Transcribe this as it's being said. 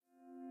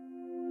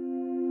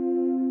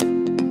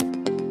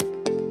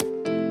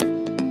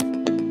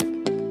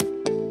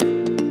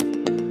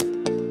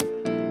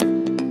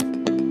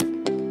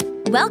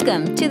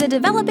Welcome to the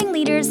Developing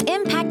Leaders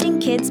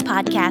Impacting Kids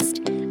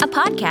podcast, a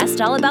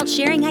podcast all about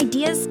sharing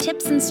ideas,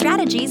 tips, and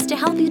strategies to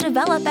help you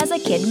develop as a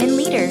Kidmin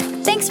leader.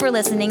 Thanks for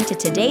listening to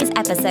today's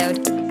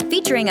episode,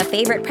 featuring a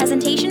favorite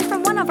presentation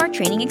from one of our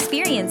training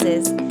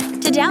experiences.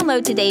 To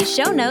download today's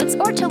show notes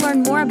or to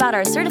learn more about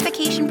our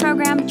certification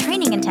program,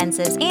 training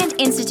intensives, and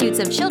Institutes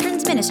of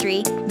Children's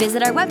Ministry,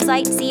 visit our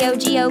website,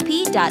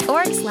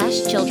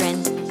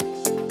 cogop.org/children.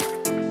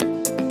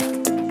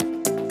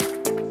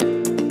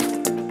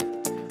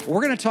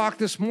 We're going to talk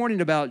this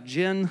morning about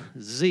Gen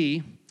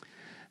Z,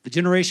 the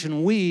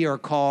generation we are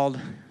called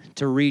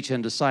to reach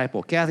and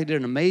disciple. Kathy did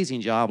an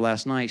amazing job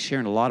last night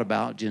sharing a lot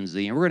about Gen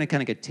Z, and we're going to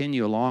kind of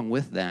continue along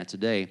with that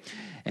today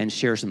and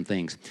share some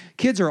things.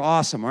 Kids are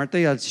awesome, aren't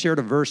they? I shared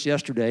a verse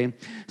yesterday.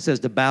 It says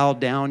to bow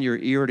down your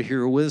ear to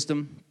hear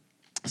wisdom.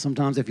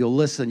 Sometimes if you'll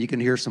listen, you can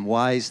hear some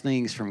wise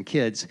things from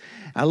kids.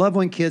 I love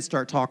when kids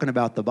start talking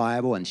about the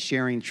Bible and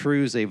sharing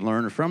truths they've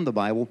learned from the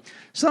Bible.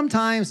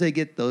 Sometimes they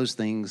get those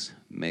things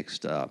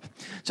mixed up.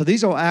 So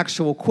these are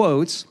actual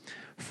quotes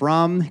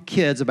from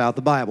kids about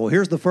the Bible.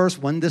 Here's the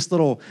first one. This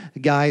little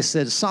guy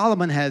said,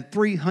 Solomon had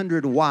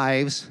 300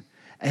 wives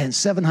and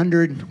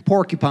 700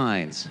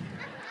 porcupines.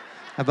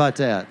 How about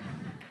that?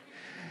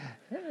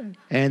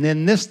 And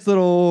then this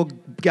little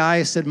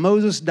guy said,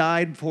 Moses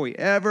died before he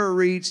ever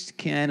reached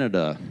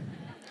Canada.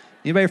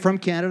 Anybody from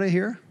Canada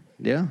here?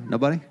 Yeah?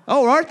 Nobody?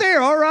 Oh, aren't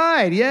there? All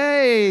right.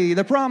 Yay.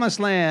 The promised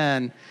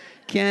land.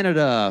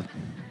 Canada.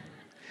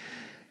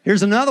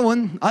 Here's another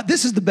one.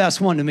 This is the best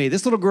one to me.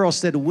 This little girl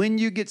said, when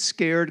you get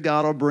scared,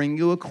 God will bring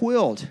you a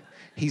quilt.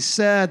 He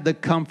said the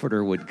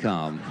comforter would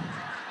come.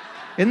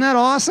 Isn't that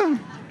awesome?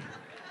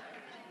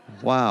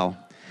 Wow.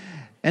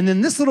 And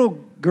then this little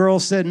girl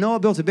said, Noah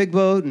built a big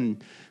boat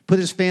and put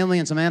his family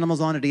and some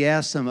animals on it. He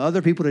asked some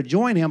other people to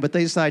join him, but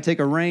they decided to take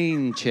a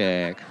rain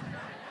check.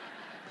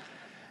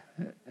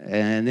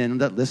 And then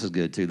this is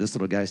good, too. This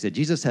little guy said,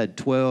 Jesus had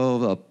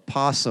 12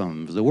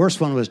 opossums. The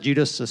worst one was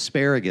Judas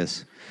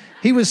Asparagus.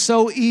 He was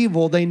so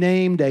evil, they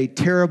named a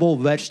terrible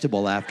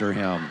vegetable after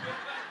him.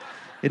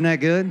 Isn't that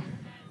good?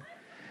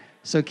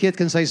 So kids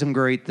can say some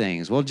great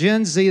things. Well,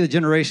 Gen Z, the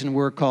generation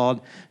we're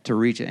called to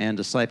reach and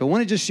disciple. I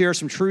want to just share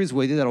some truths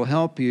with you that will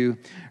help you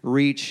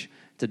reach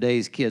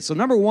today's kids. So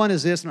number one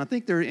is this, and I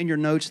think they're in your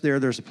notes there.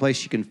 There's a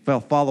place you can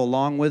follow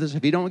along with us.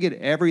 If you don't get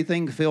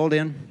everything filled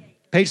in,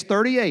 page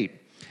 38.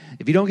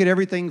 If you don't get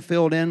everything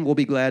filled in, we'll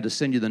be glad to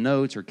send you the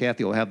notes, or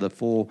Kathy will have the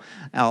full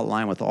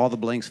outline with all the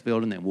blanks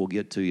filled in that we'll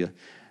get to you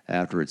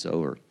after it's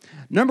over.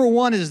 Number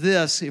one is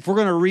this. If we're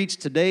going to reach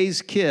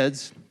today's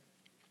kids,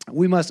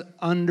 we must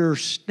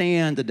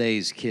understand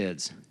today's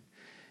kids.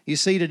 You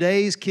see,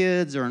 today's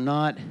kids are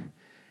not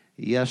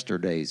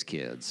yesterday's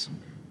kids.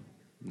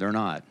 They're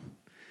not.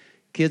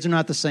 Kids are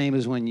not the same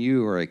as when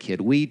you were a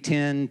kid. We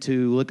tend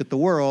to look at the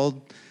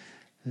world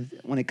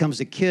when it comes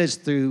to kids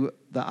through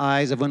the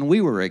eyes of when we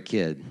were a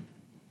kid.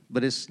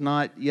 But it's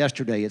not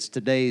yesterday, it's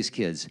today's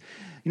kids.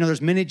 You know,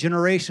 there's many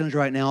generations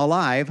right now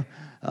alive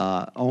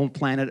on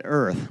planet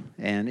Earth.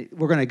 And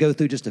we're going to go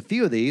through just a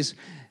few of these.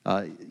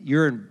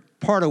 You're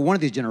part of one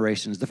of these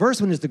generations. The first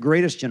one is the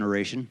greatest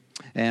generation.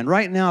 And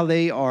right now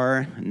they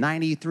are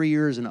 93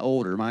 years and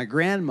older. My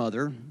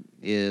grandmother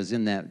is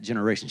in that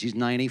generation. She's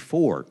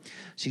 94.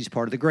 She's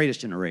part of the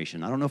greatest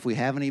generation. I don't know if we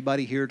have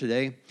anybody here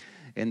today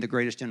in the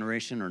greatest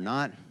generation or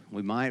not.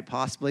 We might,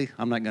 possibly.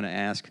 I'm not going to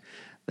ask.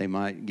 They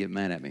might get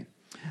mad at me.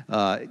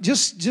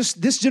 Just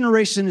this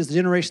generation is the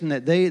generation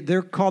that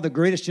they're called the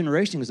greatest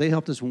generation because they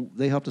helped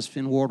us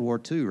in World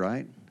War II,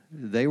 right?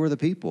 They were the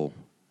people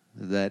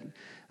that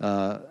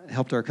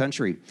helped our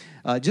country.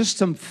 Just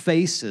some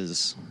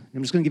faces.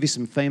 I'm just going to give you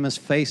some famous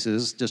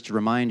faces just to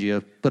remind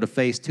you, put a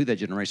face to that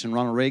generation.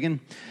 Ronald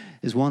Reagan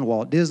is one.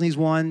 Walt Disney's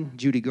one.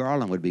 Judy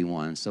Garland would be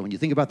one. So when you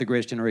think about the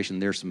greatest generation,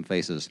 there's some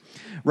faces.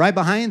 Right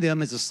behind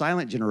them is the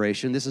silent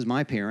generation. This is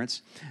my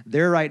parents.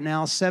 They're right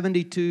now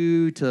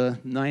 72 to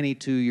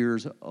 92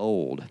 years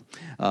old.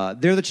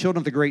 They're the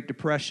children of the Great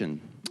Depression.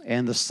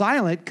 And the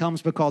silent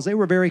comes because they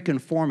were very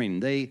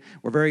conforming. They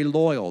were very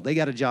loyal. They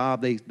got a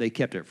job. They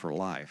kept it for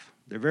life.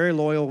 They're very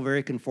loyal,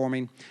 very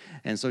conforming.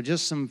 And so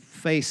just some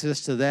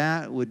faces to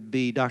that would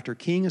be Dr.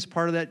 King is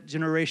part of that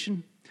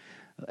generation.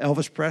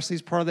 Elvis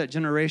Presley's part of that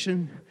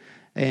generation.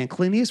 And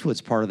Clint Eastwood's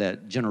part of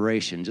that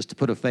generation, just to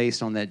put a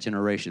face on that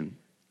generation.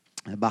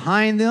 And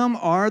behind them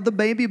are the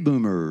baby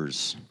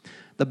boomers.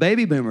 The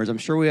baby boomers, I'm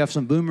sure we have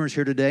some boomers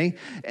here today.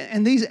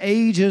 And these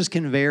ages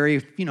can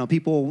vary. You know,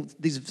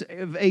 these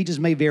ages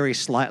may vary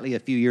slightly a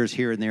few years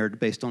here and there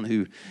based on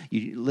who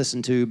you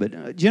listen to,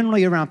 but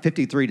generally around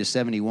 53 to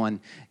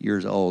 71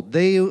 years old.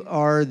 They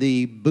are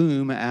the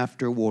boom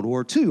after World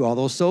War II. All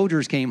those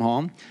soldiers came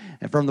home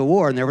from the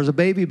war, and there was a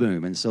baby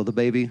boom, and so the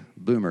baby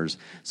boomers.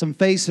 Some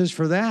faces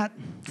for that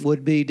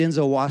would be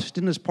Denzel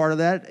Washington as part of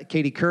that,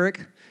 Katie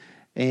Couric,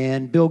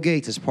 and Bill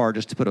Gates is part,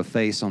 just to put a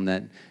face on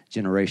that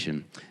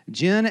generation.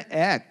 Gen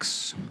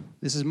X,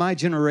 this is my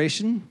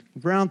generation,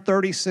 around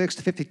 36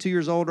 to 52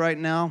 years old right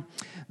now.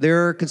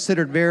 They're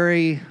considered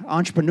very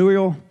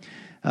entrepreneurial,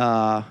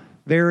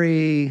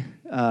 very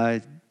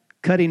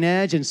cutting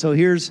edge, and so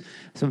here's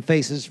some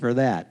faces for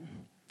that.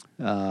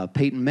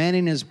 Peyton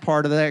Manning is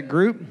part of that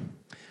group,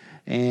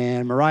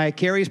 and Mariah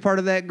Carey is part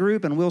of that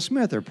group, and Will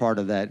Smith are part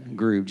of that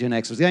group, Gen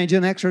Xers. Got any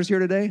Gen Xers here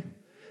today?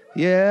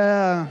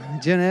 Yeah,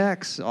 Gen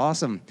X,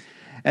 awesome.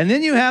 And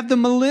then you have the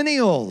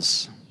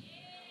millennials.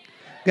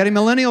 Got any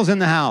millennials in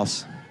the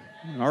house?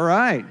 All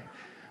right.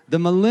 The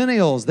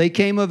millennials, they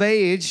came of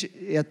age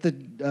at the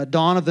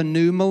dawn of the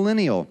new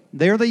millennial.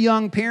 They're the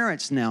young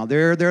parents now.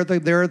 They're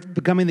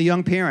becoming the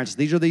young parents.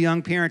 These are the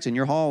young parents in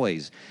your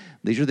hallways.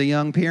 These are the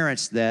young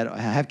parents that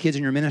have kids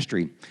in your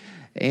ministry.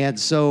 And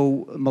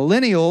so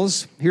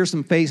millennials, here's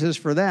some faces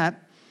for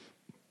that.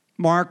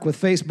 Mark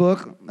with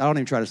Facebook, I don't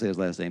even try to say his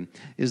last name,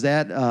 is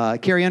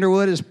that Carrie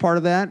Underwood is part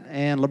of that,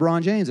 and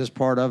LeBron James is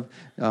part of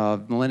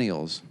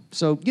millennials.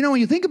 So, when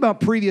you think about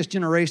previous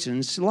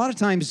generations, a lot of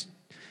times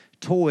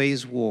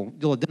toys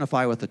you'll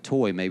identify with a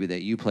toy maybe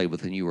that you played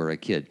with when you were a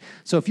kid.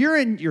 So if you're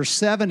in your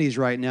 70s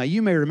right now,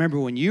 you may remember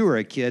when you were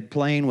a kid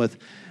playing with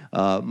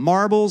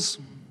marbles.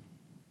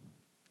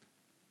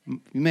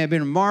 You may have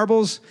been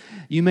marbles.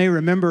 You may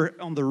remember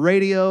on the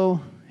radio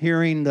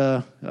hearing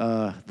the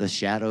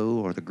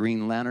Shadow or the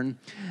Green Lantern.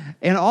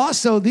 And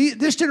also,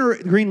 this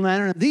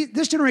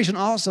generation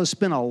also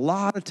spent a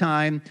lot of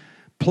time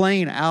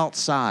playing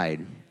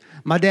outside.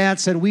 My dad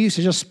said we used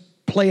to just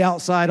play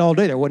outside all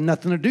day. There wasn't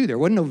nothing to do. There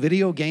wasn't no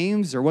video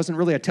games. There wasn't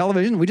really a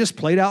television. We just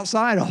played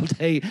outside all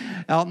day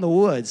out in the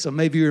woods. So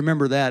maybe you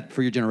remember that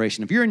for your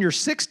generation. If you're in your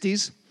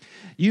 60s,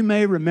 you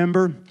may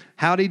remember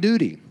Howdy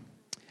Doody.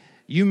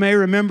 You may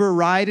remember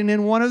riding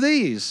in one of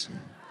these.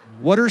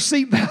 What are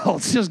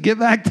seatbelts? Just get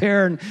back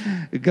there and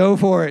go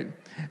for it.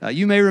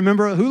 You may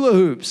remember hula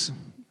hoops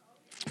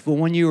for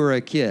when you were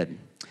a kid.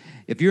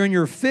 If you're in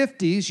your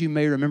 50s, you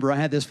may remember, I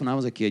had this when I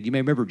was a kid, you may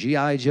remember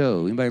G.I.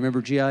 Joe. Anybody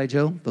remember G.I.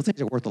 Joe? Those things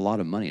are worth a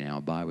lot of money now,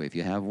 by the way. If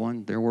you have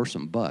one, they're worth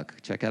some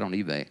buck. Check out on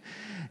eBay.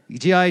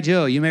 G.I.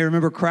 Joe, you may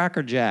remember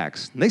Cracker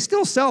Jacks. They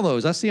still sell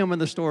those. I see them in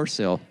the store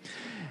still.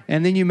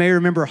 And then you may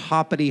remember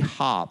Hoppity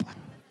Hop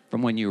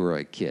from when you were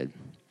a kid.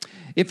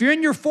 If you're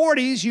in your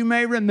 40s, you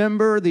may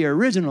remember the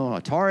original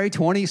Atari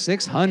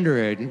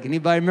 2600.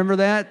 Anybody remember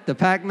that? The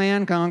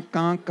Pac-Man, conk,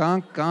 conk,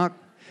 conk, conk.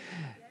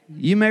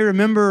 You may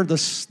remember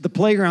the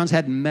playgrounds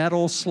had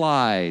metal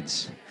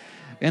slides.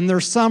 In the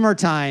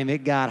summertime,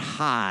 it got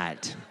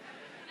hot.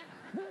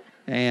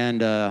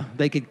 And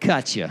they could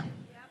cut you.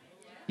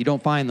 You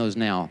don't find those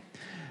now.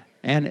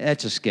 And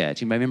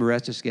Etch-a-Sketch. You may remember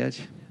Etch-a-Sketch?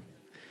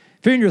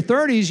 If you're in your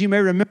 30s, you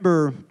may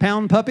remember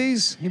Pound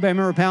Puppies. Anybody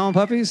remember Pound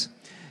Puppies?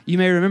 You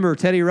may remember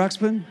Teddy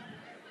Ruxpin.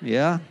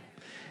 Yeah.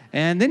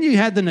 And then you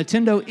had the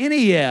Nintendo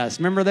NES.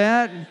 Remember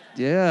that?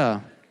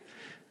 Yeah.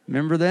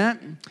 Remember that?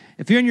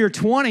 If you're in your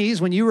 20s,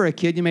 when you were a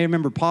kid, you may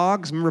remember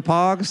Pogs. Remember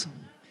Pogs?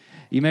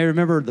 You may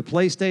remember the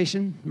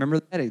PlayStation.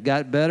 Remember that? It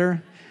got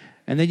better.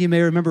 And then you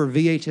may remember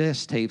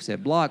VHS tapes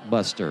at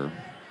Blockbuster.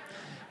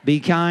 Be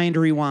Kind,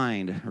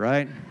 Rewind,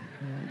 right?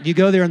 You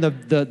go there and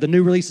the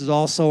new release is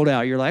all sold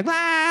out. You're like,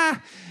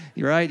 ah!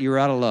 You're right, you're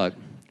out of luck.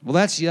 Well,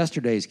 that's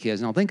yesterday's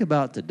kids. Now think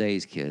about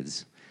today's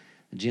kids,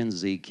 Gen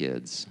Z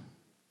kids.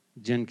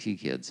 Gen Z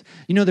kids.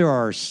 There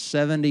are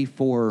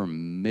 74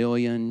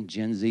 million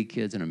Gen Z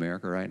kids in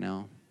America right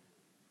now.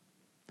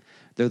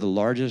 They're the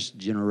largest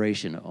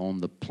generation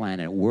on the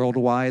planet.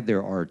 Worldwide,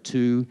 there are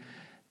 2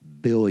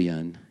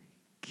 billion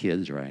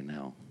kids right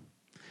now.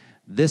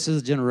 This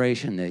is the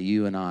generation that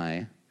you and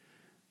I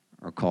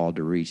are called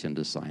to reach and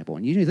disciple.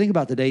 And you think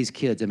about today's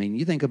kids.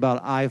 You think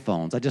about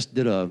iPhones. I just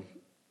did a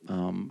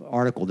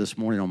article this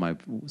morning on my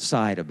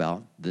site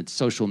about the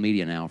social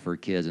media now for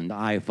kids and the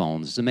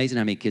iPhones. It's amazing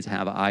how many kids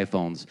have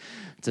iPhones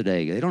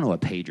today. They don't know what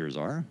pagers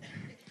are.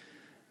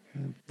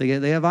 They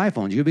have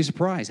iPhones. You'll be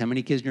surprised how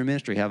many kids in your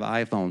ministry have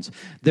iPhones.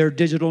 They're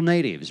digital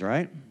natives,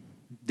 right?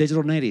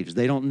 Digital natives.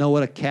 They don't know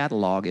what a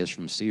catalog is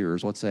from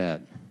Sears. What's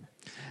that?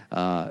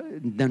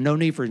 No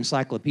need for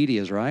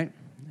encyclopedias, right?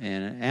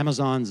 And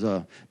Amazon's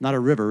not a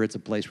river, it's a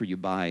place where you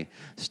buy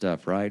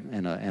stuff, right?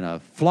 And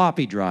a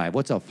floppy drive.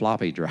 What's a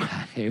floppy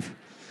drive?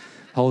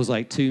 Holds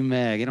like 2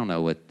 meg. You don't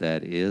know what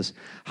that is.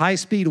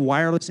 High-speed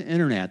wireless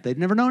internet. They've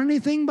never known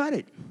anything but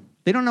it.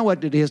 They don't know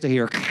what it is to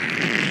hear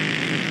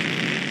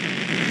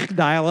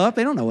dial up.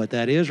 They don't know what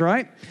that is,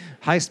 right?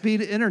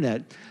 High-speed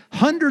internet.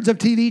 Hundreds of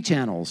TV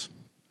channels.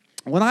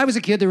 When I was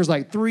a kid, there was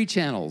like 3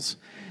 channels.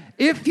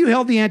 If you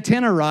held the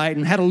antenna right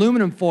and had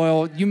aluminum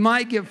foil, you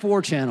might get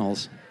 4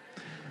 channels.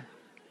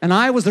 And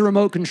I was the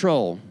remote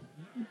control.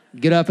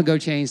 Get up and go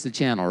change the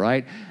channel,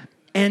 right?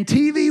 And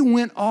TV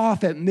went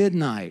off at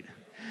midnight.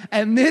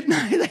 At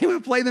midnight, they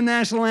would play the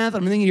national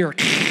anthem, and then you hear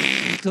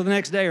till the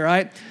next day,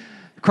 right?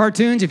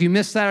 Cartoons, if you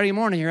miss Saturday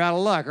morning, you're out of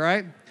luck,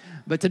 right?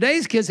 But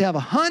today's kids have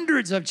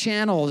hundreds of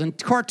channels and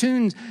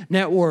Cartoon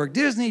Network,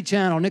 Disney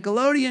Channel,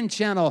 Nickelodeon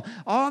Channel,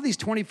 all these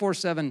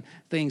 24/7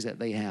 things that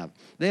they have.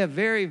 They have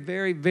very,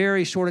 very,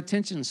 very short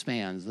attention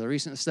spans. The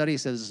recent study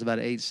says it's about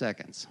 8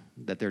 seconds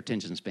that their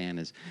attention span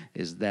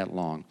is that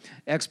long.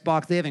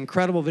 Xbox, they have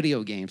incredible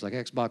video games like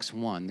Xbox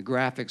One. The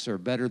graphics are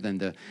better than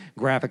the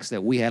graphics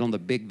that we had on the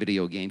big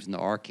video games in the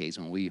arcades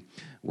when we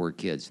were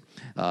kids.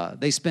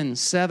 They spend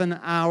 7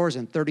 hours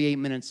and 38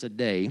 minutes a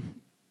day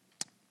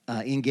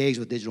engaged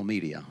with digital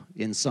media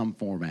in some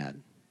format.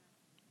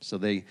 So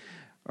they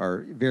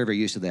are very, very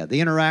used to that. They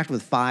interact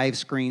with 5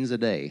 screens a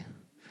day.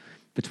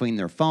 Between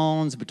their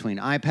phones, between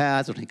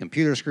iPads, between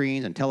computer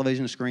screens and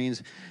television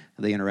screens,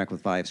 they interact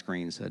with 5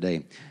 screens a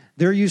day.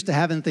 They're used to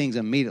having things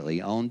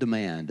immediately on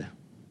demand.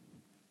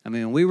 I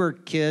mean, when we were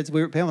kids,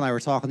 Pam and I were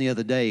talking the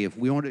other day, if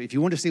you wanted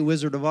to see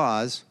Wizard of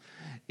Oz,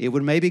 it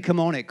would maybe come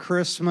on at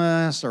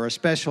Christmas or a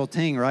special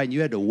thing, right? And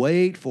you had to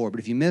wait for it, but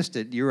if you missed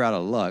it, you were out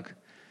of luck.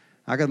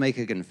 I got to make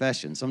a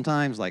confession.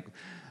 Sometimes, like,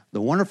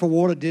 The Wonderful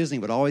World of Disney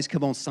would always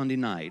come on Sunday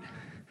night,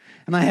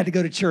 and I had to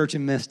go to church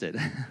and missed it.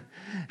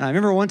 And I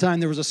remember one time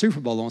there was a Super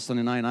Bowl on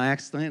Sunday night, and I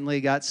accidentally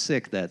got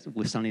sick that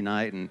Sunday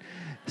night and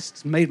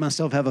made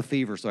myself have a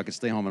fever so I could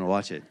stay home and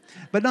watch it.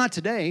 But not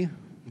today.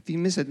 If you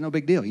miss it, no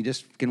big deal. You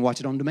just can watch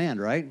it on demand,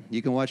 right?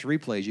 You can watch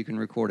replays. You can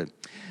record it.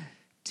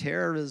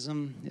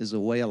 Terrorism is a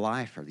way of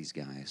life for these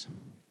guys.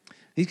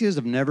 These kids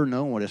have never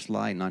known what it's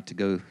like not to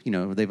go,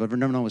 they've never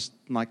known what it's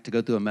like to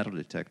go through a metal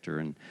detector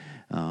and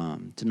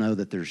to know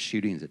that there's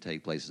shootings that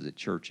take places at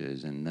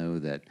churches and know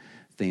that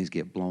things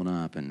get blown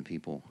up and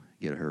people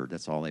get hurt.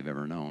 That's all they've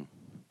ever known.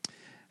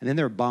 And then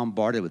they're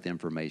bombarded with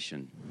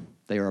information.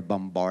 They are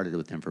bombarded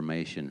with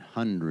information.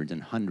 Hundreds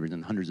and hundreds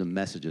and hundreds of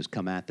messages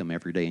come at them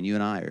every day, and you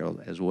and I are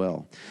as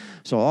well.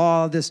 So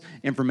all this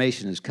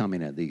information is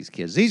coming at these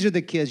kids. These are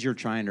the kids you're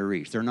trying to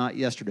reach. They're not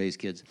yesterday's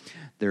kids.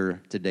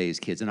 They're today's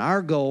kids. And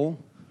our goal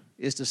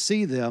is to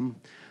see them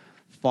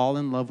fall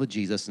in love with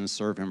Jesus and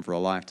serve him for a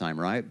lifetime,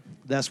 right?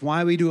 That's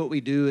why we do what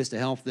we do, is to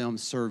help them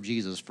serve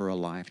Jesus for a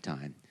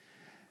lifetime.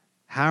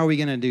 How are we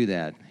going to do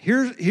that?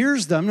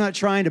 I'm not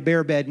trying to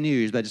bear bad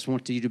news, but I just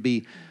want you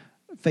to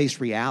face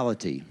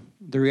reality.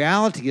 The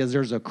reality is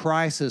there's a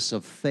crisis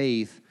of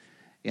faith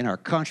in our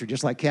country.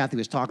 Just like Kathy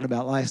was talking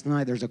about last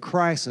night, there's a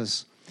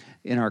crisis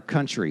in our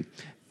country.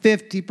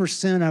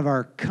 50% of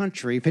our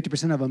country,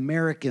 50% of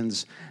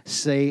Americans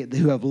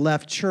who have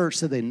left church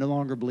say they no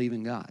longer believe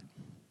in God.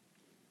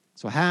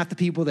 So half the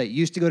people that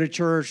used to go to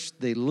church,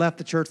 they left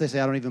the church, they say,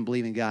 I don't even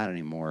believe in God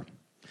anymore.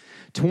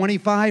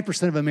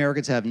 25% of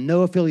Americans have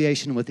no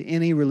affiliation with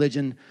any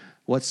religion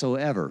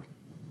whatsoever.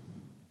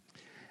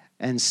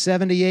 And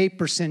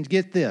 78%,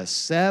 get this,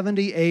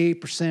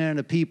 78%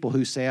 of people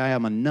who say, I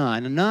am a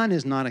nun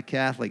is not a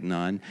Catholic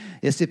nun.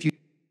 It's if you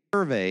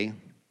survey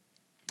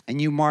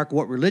and you mark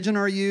what religion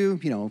are you,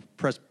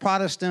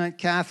 Protestant,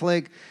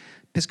 Catholic,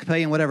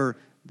 Episcopalian, whatever.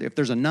 If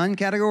there's a nun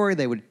category,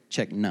 they would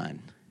check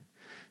none.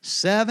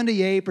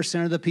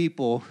 78% of the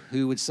people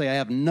who would say, I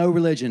have no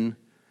religion,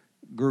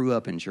 grew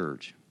up in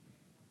church.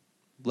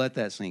 Let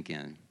that sink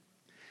in.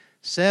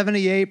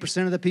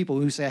 78% of the people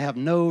who say I have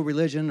no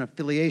religion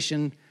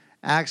affiliation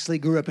actually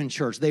grew up in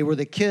church. They were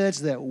the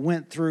kids that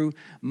went through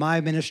my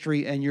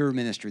ministry and your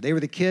ministry. They were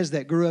the kids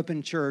that grew up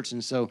in church,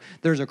 and so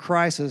there's a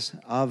crisis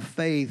of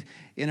faith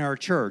in our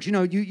church.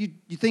 You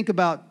think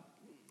about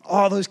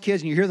all those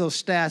kids and you hear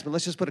those stats, but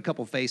let's just put a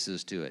couple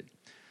faces to it.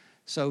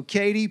 So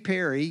Katy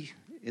Perry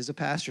is a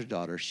pastor's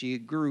daughter. She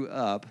grew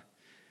up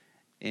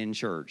in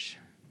church.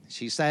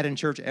 She sat in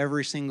church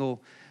every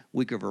single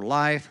week of her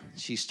life.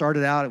 She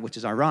started out, which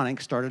is ironic,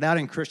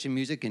 in Christian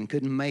music and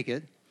couldn't make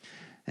it.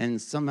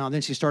 And somehow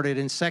then she started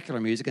in secular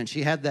music, and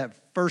she had that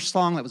first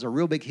song that was a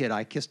real big hit,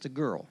 I Kissed a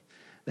Girl.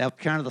 That was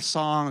kind of the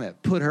song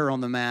that put her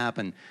on the map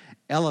and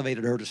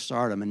elevated her to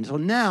stardom. And so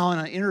now in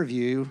an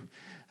interview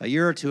a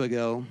year or two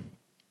ago,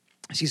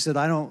 she said,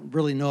 I don't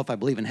really know if I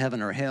believe in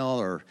heaven or hell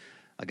or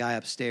a guy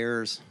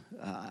upstairs.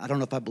 I don't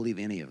know if I believe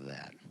any of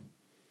that.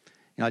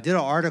 I did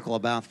an article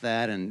about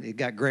that, and it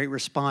got great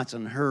response.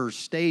 And her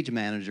stage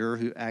manager,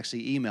 who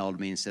actually emailed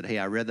me and said, hey,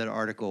 I read that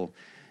article,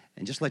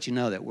 and just let you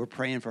know that we're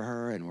praying for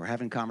her, and we're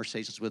having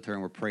conversations with her,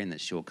 and we're praying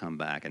that she'll come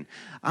back. And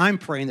I'm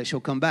praying that she'll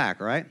come back,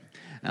 right?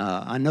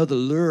 I know the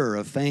lure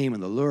of fame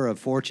and the lure of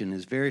fortune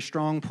is very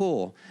strong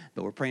pull,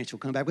 but we're praying she'll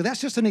come back. But that's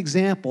just an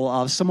example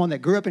of someone that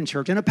grew up in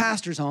church in a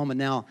pastor's home and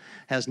now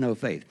has no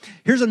faith.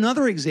 Here's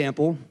another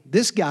example.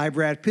 This guy,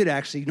 Brad Pitt,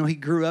 actually, he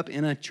grew up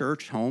in a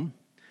church home,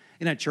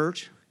 in a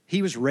church.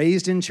 He was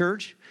raised in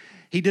church.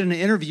 He did an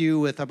interview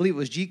with, I believe it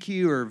was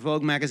GQ or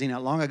Vogue magazine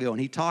not long ago,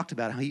 and he talked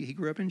about how he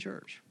grew up in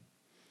church.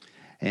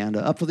 And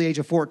up to the age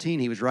of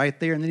 14, he was right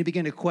there, and then he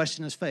began to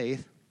question his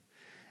faith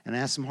and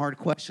ask some hard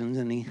questions,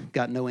 and he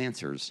got no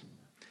answers.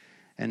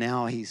 And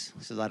now he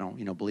says, I don't,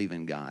 believe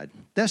in God.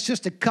 That's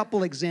just a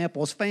couple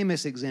examples,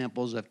 famous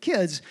examples of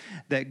kids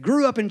that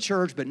grew up in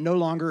church but no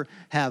longer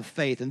have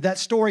faith. And that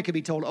story could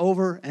be told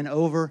over and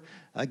over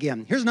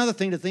again. Here's another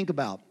thing to think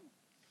about.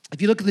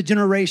 If you look at the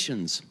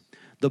generations,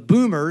 the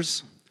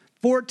boomers,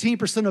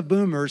 14% of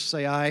boomers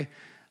say, I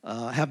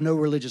have no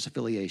religious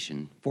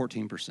affiliation,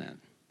 14%.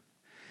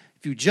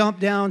 If you jump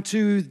down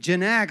to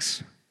Gen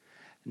X,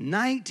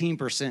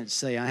 19%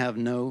 say I have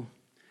no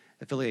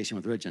affiliation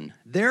with religion.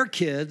 Their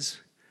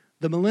kids,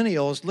 the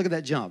millennials, look at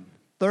that jump.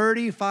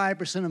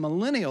 35% of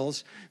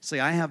millennials say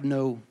I have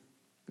no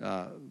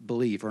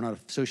belief or not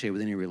associated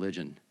with any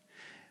religion.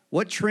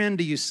 What trend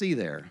do you see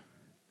there?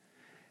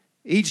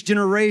 Each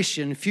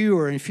generation,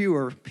 fewer and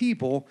fewer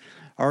people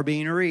are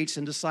being reached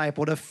and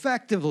discipled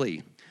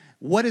effectively.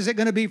 What is it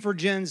going to be for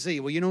Gen Z?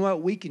 Well, you know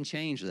what? We can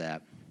change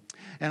that.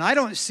 And I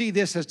don't see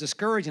this as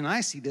discouraging.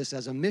 I see this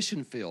as a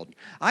mission field.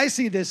 I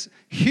see this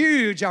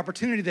huge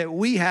opportunity that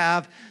we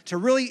have to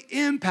really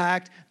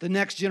impact the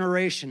next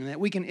generation and that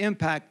we can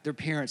impact their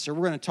parents. So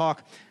we're going to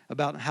talk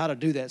about how to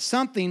do that.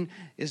 Something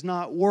is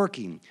not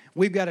working.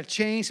 We've got to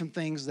change some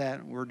things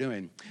that we're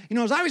doing. You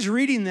know, as I was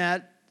reading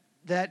that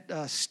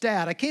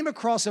stat, I came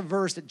across a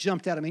verse that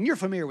jumped out at me. And you're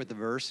familiar with the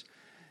verse.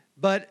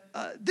 But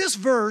this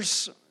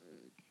verse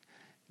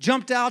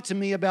jumped out to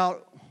me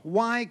about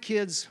why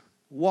kids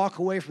walk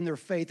away from their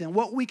faith and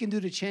what we can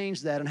do to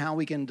change that and how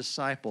we can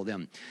disciple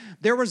them.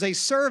 There was a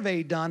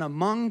survey done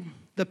among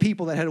the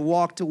people that had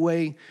walked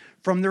away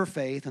from their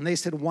faith, and they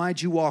said,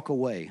 why'd you walk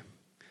away?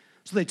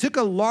 So they took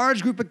a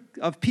large group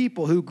of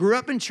people who grew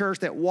up in church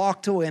that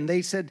walked away, and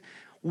they said,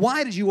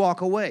 why did you walk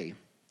away?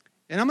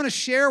 And I'm going to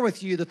share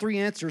with you the three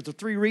answers, the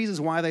three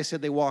reasons why they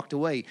said they walked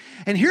away.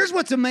 And here's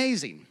what's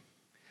amazing.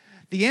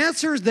 The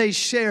answers they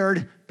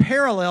shared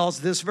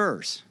parallels this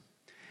verse.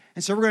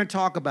 And so we're going to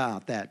talk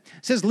about that.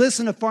 It says,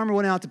 listen, a farmer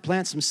went out to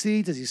plant some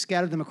seeds as he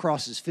scattered them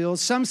across his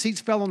fields. Some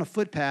seeds fell on a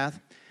footpath,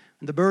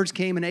 and the birds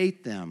came and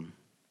ate them.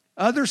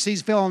 Other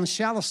seeds fell on the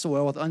shallow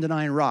soil with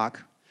underlying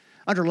rock.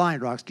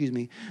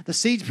 The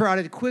seeds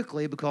sprouted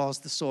quickly because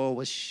the soil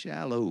was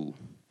shallow.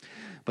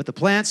 But the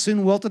plants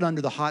soon wilted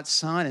under the hot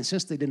sun, and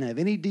since they didn't have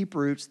any deep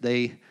roots,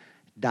 they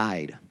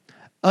died.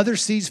 Other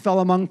seeds fell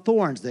among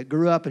thorns that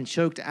grew up and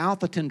choked out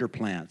the tender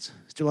plants.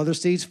 Still other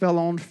seeds fell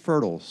on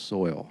fertile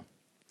soil.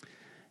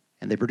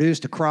 And they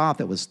produced a crop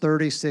that was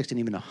 30, 60, and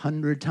even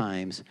 100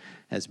 times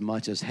as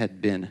much as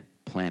had been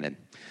planted.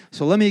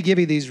 So let me give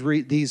you these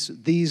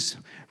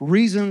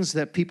reasons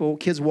that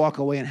kids walk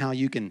away and how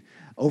you can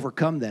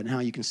overcome that and how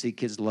you can see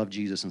kids love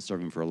Jesus and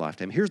serve him for a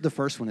lifetime. Here's the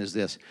first one is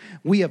this.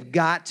 We have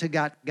got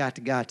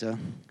to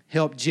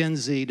help Gen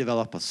Z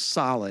develop a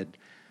solid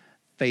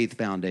faith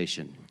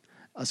foundation.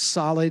 A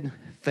solid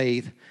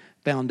faith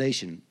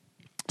foundation.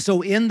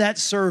 So in that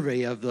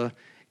survey of the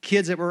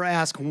kids that were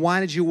asked, why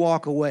did you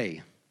walk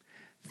away?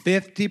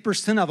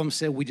 50% of them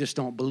said, we just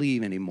don't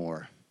believe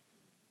anymore.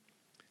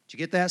 Did you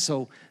get that?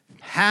 So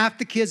half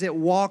the kids that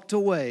walked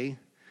away,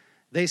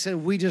 they said,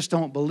 we just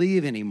don't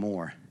believe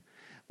anymore.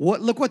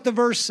 Look what the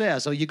verse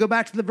says. So you go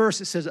back to the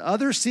verse, it says,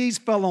 other seeds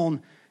fell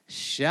on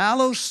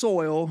shallow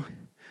soil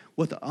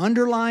with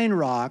underlying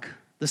rock.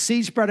 The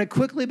seed spread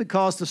quickly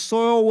because the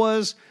soil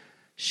was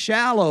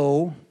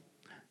shallow,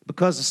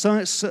 because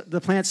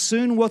the plants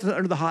soon wilted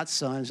under the hot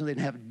sun, so they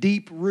didn't have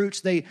deep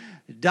roots. They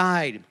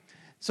died.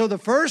 So the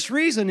first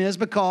reason is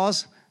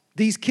because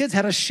these kids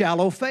had a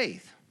shallow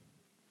faith.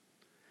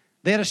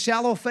 They had a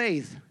shallow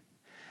faith.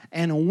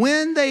 And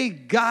when they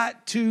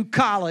got to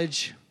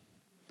college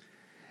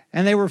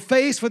and they were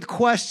faced with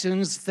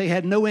questions, they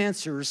had no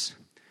answers,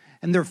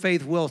 and their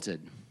faith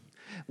wilted.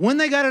 When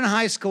they got in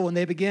high school and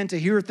they began to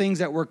hear things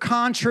that were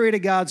contrary to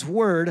God's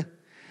word,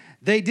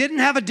 they didn't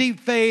have a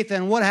deep faith,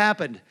 and what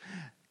happened?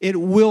 It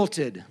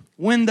wilted.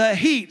 When the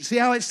heat, see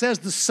how it says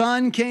the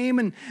sun came,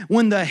 and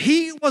when the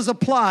heat was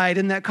applied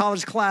in that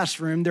college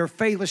classroom, their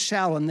faith was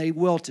shallow and they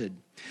wilted.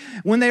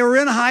 When they were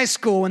in high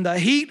school and the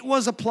heat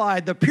was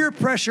applied, the peer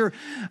pressure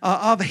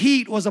of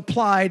heat was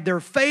applied,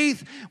 their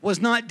faith was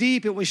not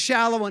deep, it was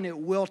shallow and it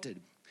wilted.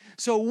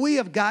 So we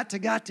have got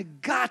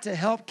to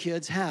help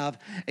kids have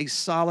a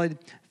solid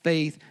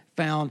faith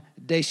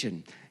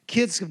foundation.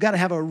 Kids have got to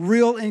have a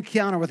real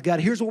encounter with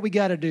God. Here's what we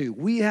got to do.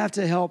 We have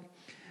to help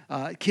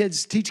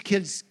teach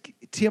kids,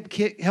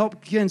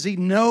 help Gen Z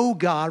know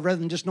God rather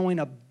than just knowing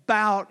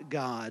about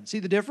God. See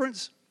the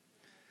difference?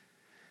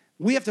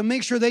 We have to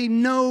make sure they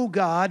know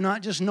God,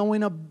 not just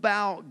knowing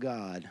about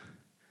God.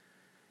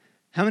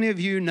 How many of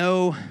you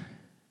know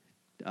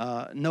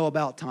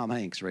about Tom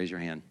Hanks? Raise your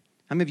hand.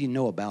 How many of you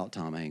know about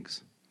Tom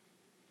Hanks?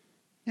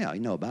 Yeah, you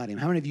know about him.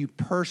 How many of you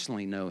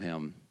personally know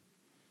him?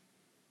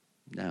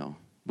 No.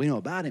 We know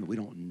about him, but we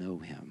don't know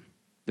him.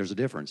 There's a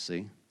difference,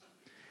 see?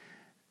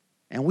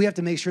 And we have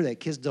to make sure that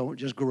kids don't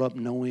just grow up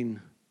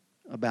knowing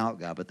about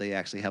God, but they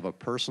actually have a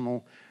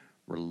personal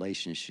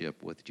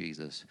relationship with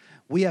Jesus.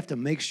 We have to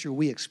make sure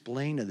we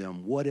explain to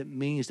them what it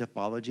means to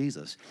follow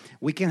Jesus.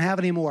 We can't have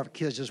any more of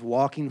kids just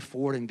walking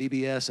forward in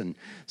VBS and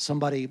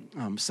somebody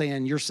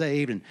saying you're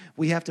saved, and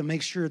we have to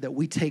make sure that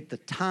we take the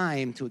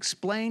time to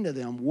explain to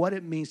them what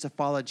it means to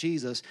follow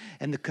Jesus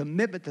and the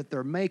commitment that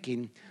they're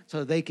making so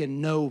that they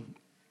can know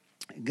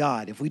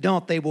God. If we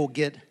don't, they will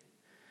get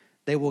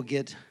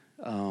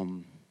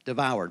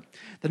devoured.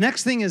 The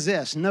next thing is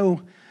this: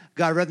 know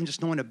God rather than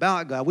just knowing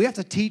about God. We have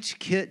to teach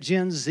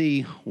Gen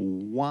Z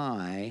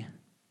why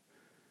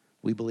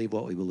we believe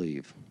what we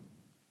believe.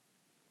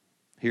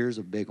 Here's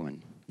a big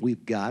one.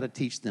 We've got to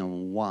teach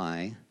them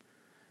why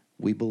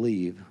we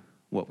believe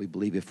what we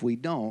believe. If we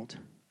don't,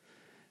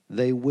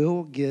 they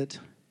will get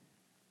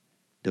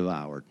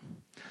devoured.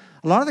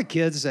 A lot of the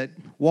kids that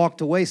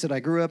walked away said, I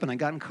grew up and I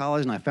got in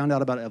college and I found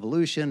out about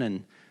evolution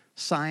and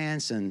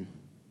science, and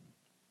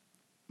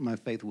my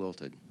faith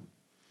wilted.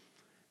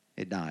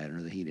 It died.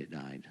 Under the heat, it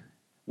died.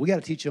 We got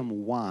to teach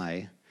them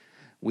why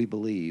we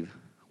believe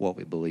what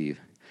we believe.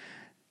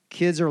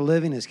 Kids are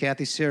living, as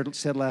Kathy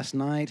said last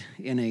night,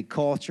 in a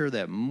culture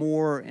that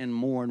more and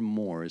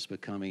more is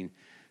becoming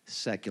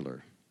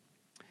secular.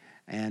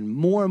 And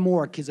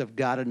more kids have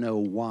got to know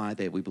why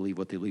we believe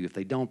what they believe. If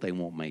they don't, they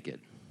won't make it.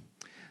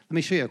 Let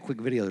me show you a quick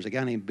video. There's a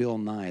guy named Bill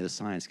Nye, the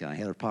science guy.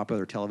 He had a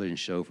popular television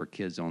show for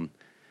kids on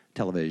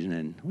television.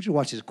 And I want you to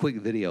watch this quick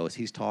video as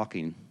he's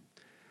talking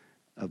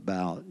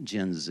about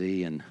Gen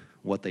Z and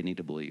what they need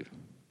to believe.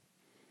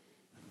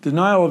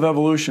 Denial of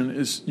evolution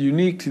is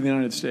unique to the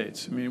United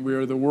States. I mean, we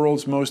are the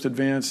world's most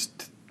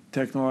advanced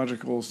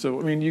technological, so,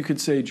 I mean, you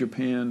could say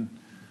Japan,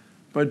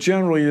 but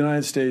generally the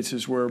United States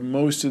is where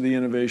most of the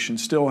innovation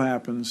still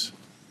happens.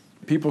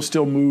 People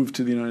still move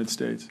to the United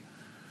States.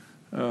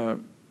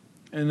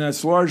 And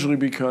that's largely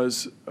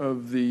because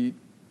of the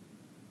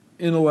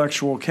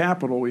intellectual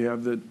capital we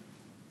have, the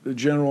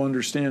general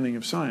understanding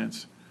of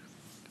science.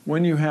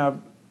 When you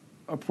have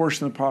a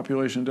portion of the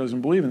population that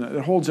doesn't believe in that,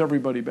 it holds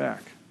everybody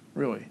back,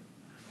 really.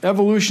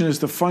 Evolution is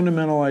the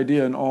fundamental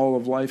idea in all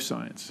of life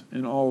science,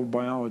 in all of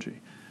biology.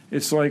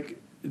 It's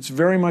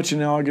very much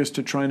analogous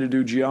to trying to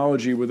do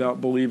geology without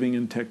believing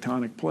in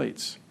tectonic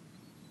plates.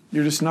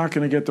 You're just not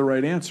going to get the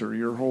right answer.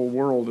 Your whole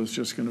world is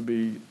just going to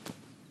be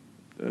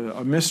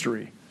a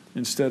mystery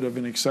instead of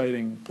an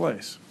exciting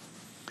place.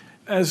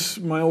 As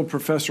my old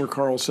professor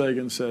Carl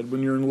Sagan said,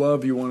 when you're in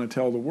love, you want to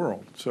tell the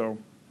world. So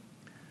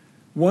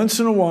once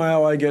in a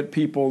while, I get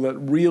people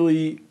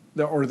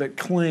that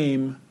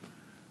claim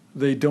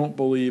they don't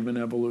believe in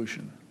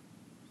evolution.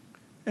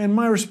 And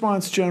my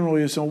response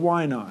generally is,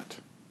 why not?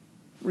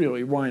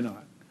 Really, why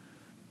not?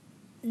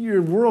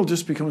 Your world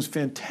just becomes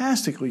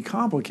fantastically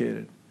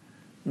complicated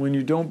when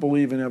you don't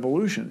believe in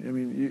evolution. I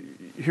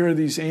mean, here are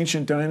these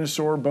ancient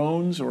dinosaur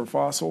bones or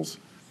fossils.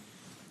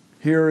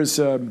 Here is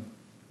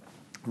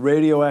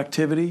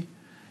radioactivity.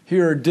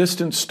 Here are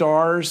distant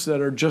stars that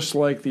are just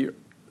like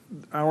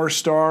our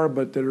star,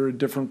 but that are at a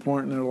different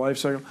point in their life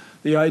cycle.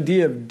 The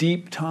idea of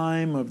deep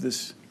time, of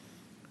this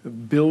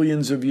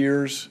billions of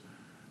years,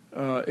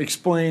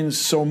 explains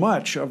so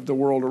much of the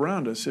world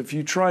around us. If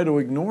you try to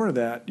ignore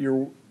that,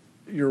 your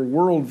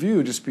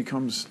worldview just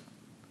becomes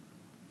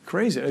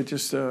crazy. It's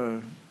just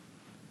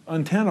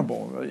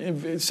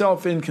untenable,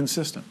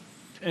 self-inconsistent.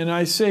 And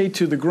I say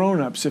to the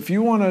grown-ups, if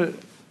you want to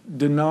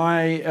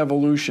deny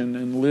evolution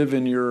and live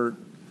in your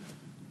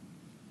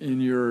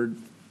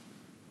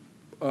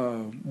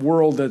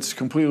world that's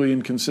completely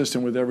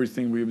inconsistent with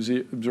everything we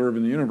observe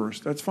in the universe,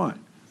 that's fine.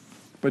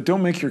 But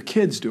don't make your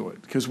kids do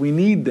it, because we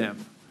need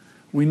them.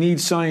 We need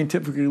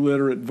scientifically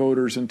literate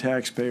voters and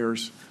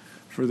taxpayers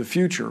for the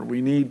future.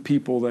 We need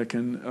people that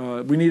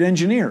can, we need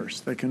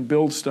engineers that can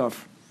build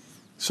stuff,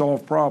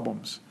 solve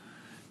problems.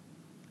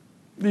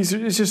 It's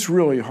just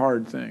really a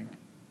hard thing.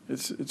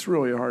 It's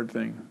really a hard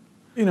thing.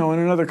 You know, in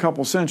another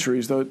couple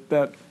centuries,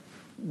 that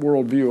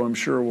worldview, I'm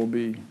sure,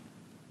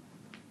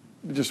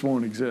 it just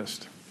won't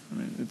exist. I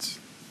mean,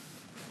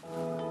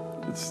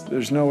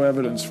 there's no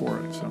evidence for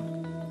it,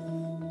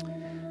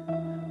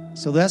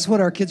 So that's what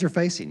our kids are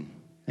facing.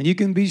 And you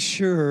can be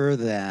sure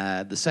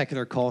that the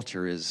secular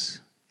culture is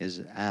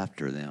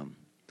after them.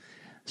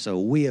 So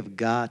we have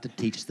got to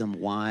teach them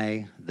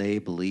why they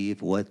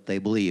believe what they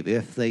believe.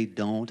 If they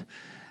don't,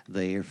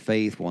 their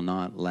faith will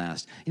not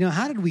last. You know,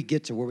 how did we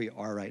get to where we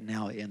are right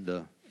now in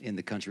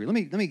the country? Let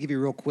me give you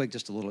real quick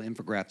just a little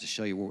infographic to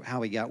show you how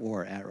we got where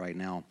we're at right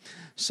now.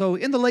 So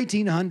in the late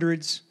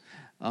 1800s,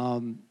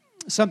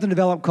 something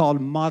developed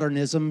called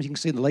modernism. You can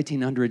see in the late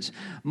 1800s.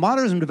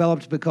 Modernism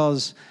developed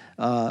because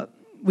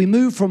we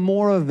moved from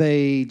more of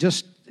a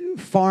just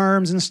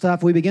farms and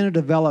stuff. We began to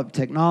develop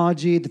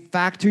technology. The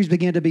factories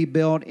began to be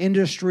built.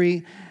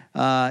 Industry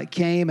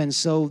came, and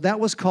so that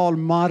was called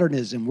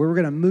modernism. We were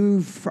going to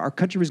move, our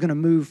country was going to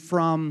move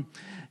from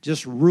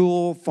just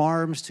rural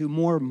farms to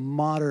more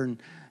modern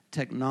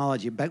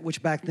technology,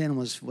 which back then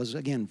was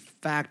again,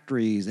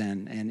 factories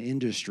and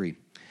industry.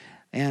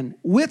 And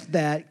with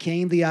that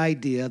came the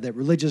idea that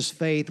religious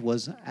faith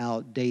was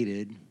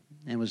outdated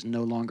and was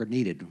no longer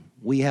needed.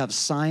 We have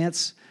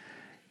science,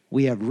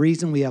 we have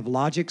reason, we have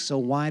logic, so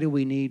why do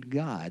we need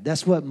God?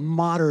 That's what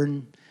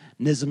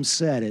modernism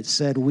said. It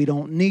said we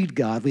don't need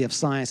God. We have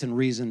science and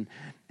reason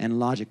and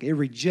logic. It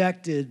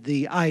rejected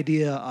the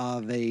idea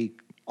of a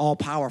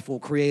all-powerful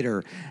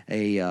creator,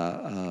 a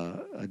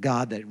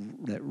God that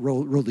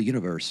ruled the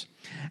universe.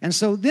 And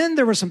so then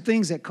there were some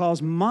things that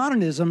caused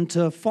modernism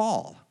to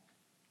fall.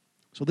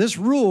 So this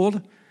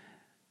ruled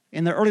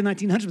in the early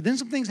 1900s, but then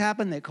some things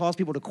happened that caused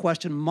people to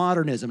question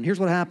modernism. And here's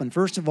what happened.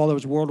 First of all, there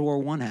was World War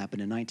I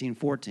happened in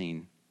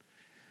 1914.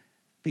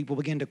 People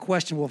begin to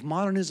question, well, if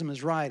modernism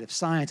is right, if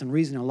science and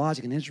reason and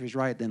logic and history is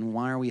right, then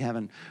why are we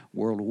having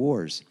world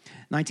wars?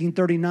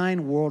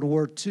 1939, World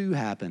War II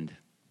happened.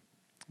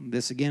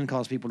 This again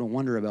caused people to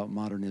wonder about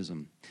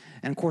modernism.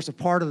 And of course, a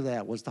part of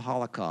that was the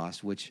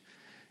Holocaust, which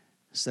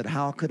said,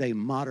 how could a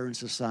modern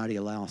society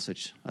allow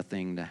such a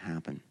thing to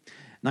happen?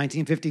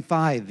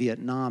 1955,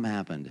 Vietnam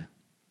happened.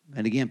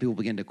 And again, people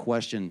began to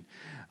question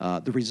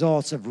the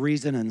results of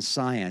reason and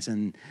science.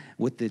 And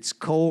with its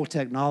cold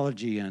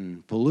technology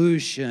and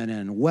pollution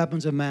and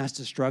weapons of mass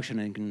destruction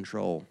and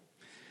control.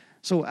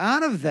 So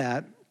out of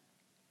that,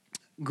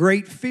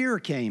 great fear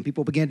came.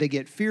 People began to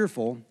get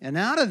fearful. And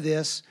out of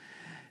this,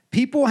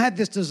 people had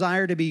this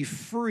desire to be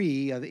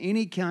free of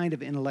any kind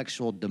of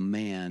intellectual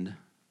demand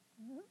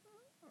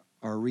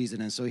or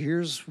reason. And so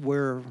here's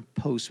where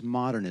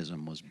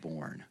postmodernism was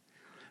born.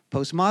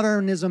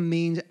 Postmodernism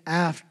means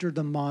after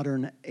the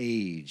modern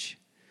age.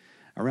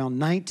 Around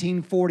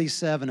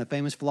 1947, a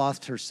famous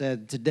philosopher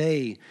said,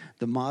 today,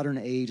 the modern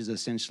age is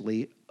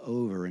essentially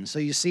over. And so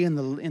you see in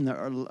the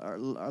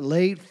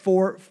late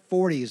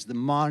 40s, the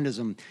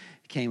modernism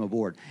came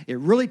aboard. It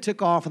really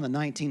took off in the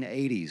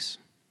 1980s.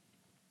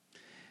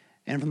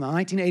 And from the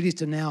 1980s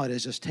to now, it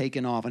has just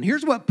taken off. And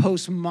here's what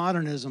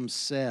postmodernism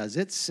says.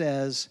 It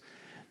says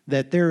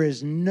that there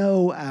is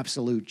no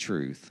absolute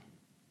truth.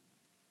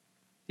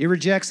 It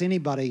rejects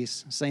anybody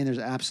saying there's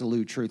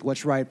absolute truth.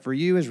 What's right for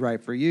you is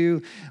right for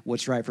you.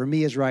 What's right for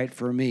me is right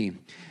for me. It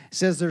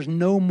says there's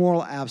no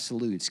moral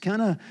absolutes.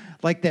 Kind of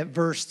like that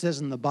verse says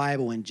in the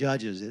Bible in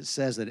Judges. It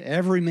says that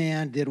every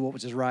man did what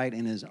was right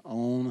in his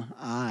own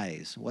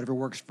eyes. Whatever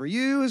works for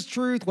you is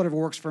truth. Whatever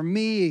works for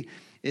me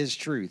is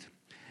truth.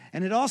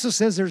 And it also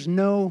says there's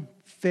no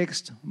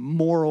fixed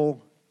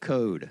moral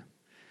code.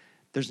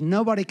 There's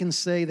nobody can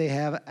say they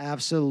have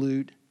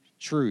absolute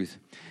truth.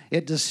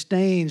 It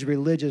disdains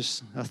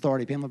religious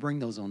authority. Pamela, bring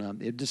those on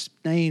up. It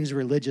disdains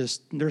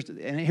religious.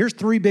 And here's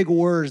three big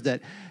words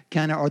that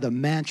kind of are the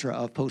mantra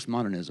of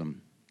postmodernism.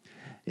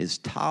 Is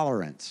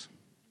tolerance.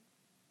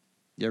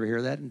 You ever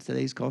hear that in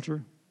today's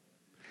culture?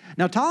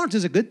 Now, tolerance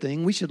is a good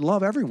thing. We should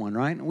love everyone,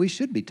 right? We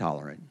should be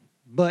tolerant.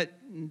 But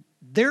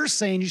they're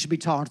saying you should be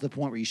tolerant to the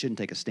point where you shouldn't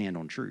take a stand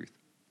on truth.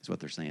 Is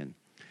what they're saying.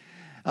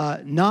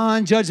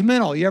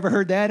 Non-judgmental. You ever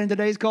heard that in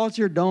today's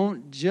culture?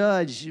 Don't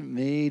judge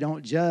me.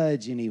 Don't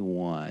judge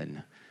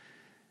anyone.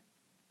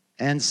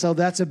 And so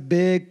that's a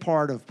big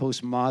part of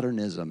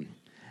postmodernism.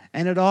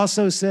 And it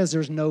also says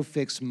there's no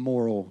fixed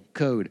moral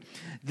code.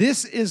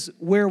 This is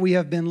where we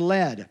have been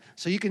led.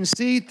 So you can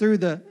see through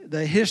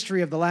the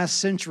history of the last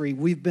century,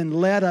 we've been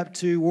led up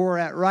to where we're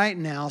at right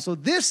now. So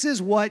this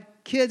is what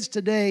kids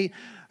today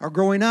are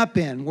growing up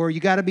in, where you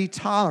got to be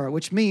tolerant,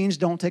 which means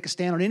don't take a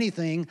stand on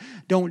anything,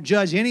 don't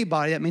judge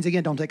anybody. That means,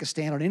 again, don't take a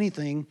stand on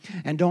anything,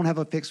 and don't have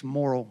a fixed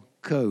moral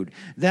code.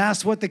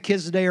 That's what the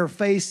kids today are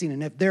facing,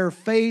 and if their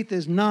faith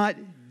is not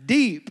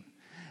deep,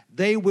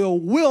 they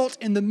will wilt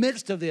in the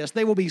midst of this.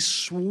 They will be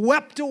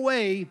swept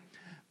away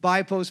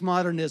by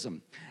postmodernism.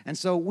 And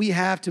so we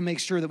have to make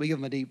sure that we give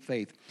them a deep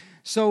faith.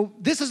 So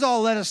this has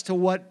all led us to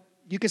what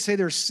you could say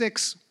there's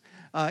six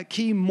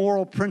key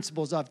moral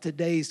principles of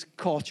today's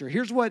culture.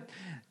 Here's what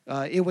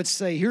it would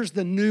say. Here's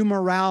the new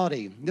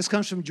morality. This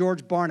comes from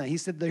George Barna. He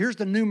said, here's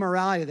the new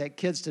morality that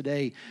kids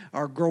today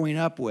are growing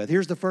up with.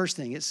 Here's the first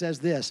thing. It says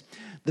this: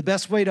 the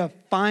best way to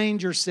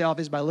find yourself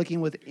is by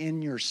looking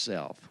within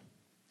yourself.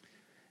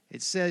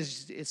 It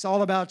says it's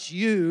all about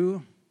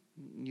you.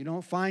 You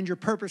don't find your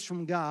purpose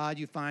from God.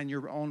 You find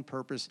your own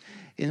purpose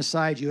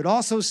inside you. It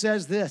also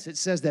says this. It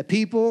says that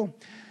people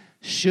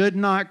should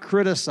not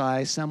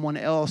criticize someone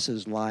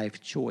else's life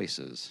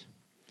choices.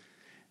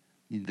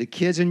 The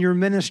kids in your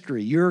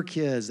ministry, your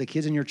kids, the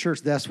kids in your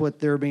church, that's what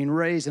they're being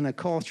raised in a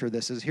culture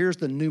that says, here's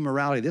the new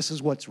morality. This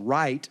is what's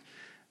right.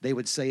 They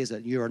would say is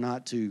that you are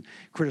not to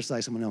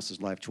criticize someone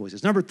else's life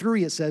choices. Number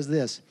 3, it says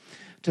this: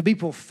 to be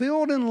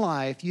fulfilled in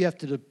life, you have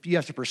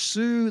to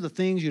pursue the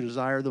things you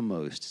desire the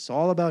most. It's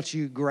all about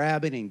you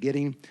grabbing and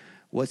getting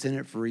what's in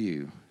it for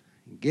you,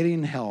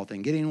 getting health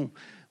and getting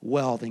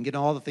wealth and getting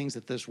all the things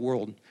that this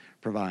world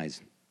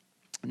provides.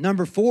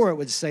 Number 4, it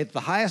would say that the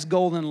highest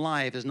goal in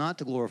life is not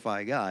to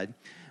glorify God,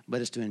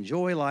 but is to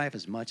enjoy life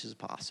as much as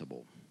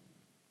possible.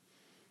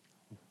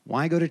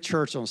 Why go to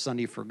church on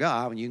Sunday for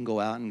God when you can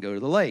go out and go to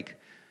the lake?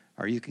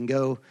 Or you can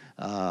go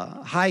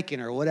hiking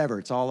or whatever.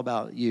 It's all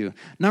about you.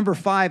 Number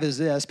 5 is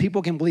this: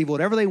 people can believe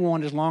whatever they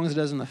want as long as it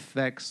doesn't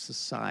affect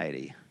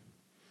society.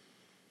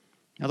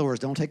 In other words,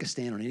 don't take a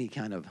stand on any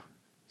kind of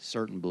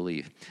certain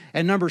belief.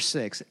 And number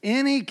 6,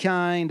 any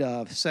kind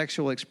of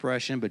sexual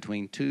expression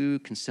between two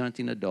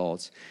consenting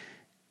adults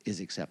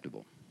is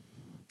acceptable.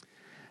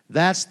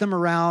 That's the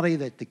morality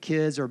that the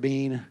kids are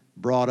being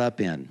brought up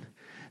in,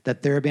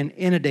 that they're being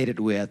inundated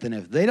with. And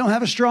if they don't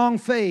have a strong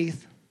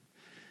faith,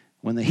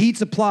 when the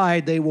heat's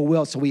applied, they will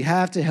wilt. So we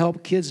have to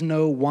help kids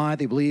know why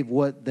they believe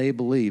what they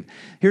believe.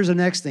 Here's the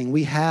next thing.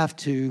 We have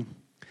to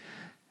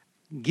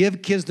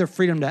give kids their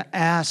freedom to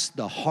ask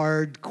the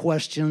hard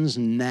questions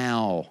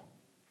now.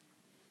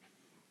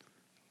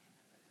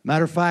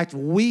 Matter of fact,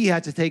 we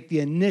had to take the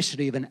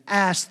initiative and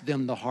ask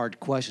them the hard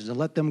questions and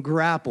let them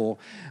grapple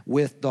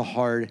with the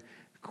hard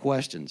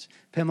questions.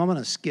 Pam, I'm going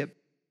to skip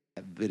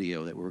that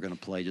video that we were going to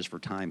play just for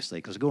time's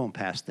sake, because go on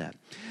past that.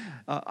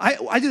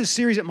 I did a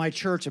series at my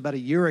church about a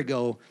year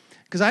ago,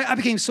 because I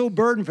became so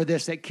burdened for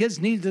this that kids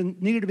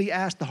needed to be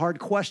asked the hard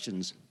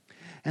questions.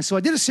 And so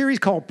I did a series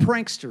called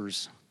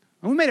Pranksters.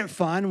 And we made it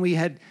fun. We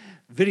had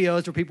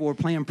videos where people were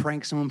playing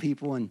pranks on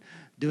people and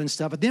doing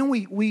stuff. But then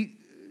we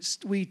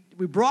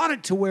brought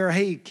it to where,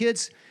 hey,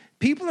 kids,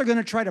 people are going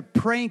to try to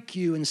prank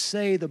you and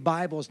say the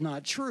Bible's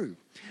not true.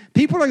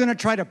 People are going to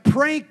try to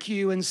prank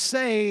you and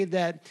say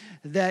that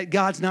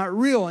God's not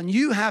real. And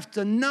you have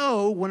to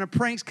know when a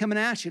prank's coming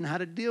at you and how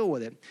to deal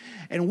with it.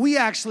 And we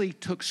actually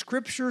took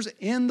scriptures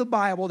in the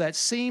Bible that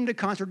seemed to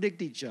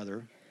contradict each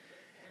other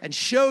and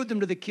showed them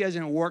to the kids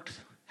and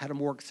had them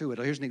work through it.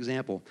 Here's an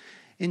example.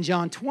 In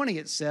John 20,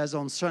 it says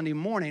on Sunday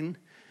morning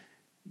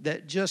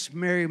that just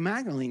Mary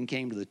Magdalene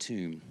came to the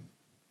tomb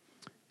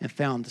and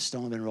found the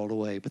stone had been rolled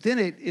away. But then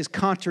it is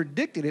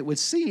contradicted, it would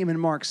seem, in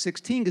Mark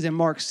 16, because in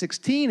Mark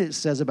 16 it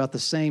says about the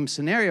same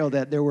scenario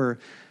that there were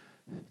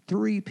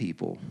 3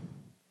 people.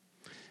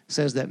 It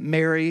says that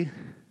Mary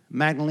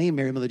Magdalene,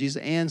 Mary mother of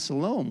Jesus, and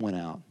Salome went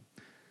out.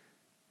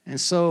 And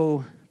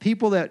so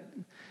people that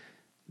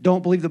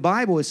don't believe the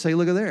Bible would say,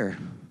 look at there.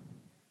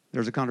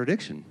 There's a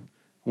contradiction.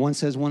 One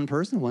says one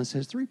person, one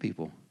says 3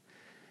 people.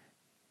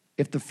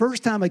 If the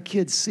first time a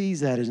kid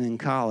sees that is in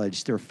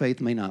college, their faith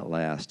may not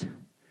last.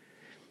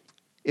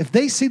 If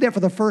they see that for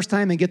the first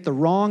time and get the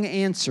wrong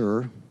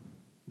answer,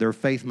 their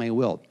faith may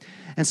wilt.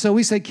 And so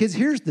we say, kids,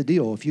 here's the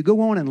deal. If you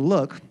go on and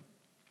look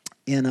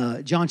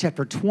in John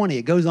chapter 20,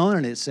 it goes on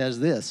and it says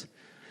this.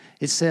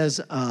 It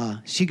says,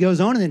 she goes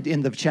on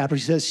in the chapter,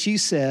 she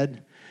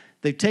said,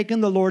 they've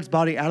taken the Lord's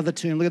body out of the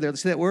tomb. Look at there,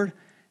 see that word?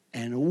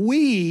 And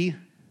we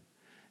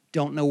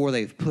don't know where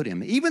they've put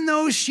him. Even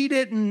though she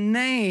didn't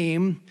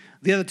name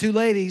the other 2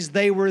 ladies,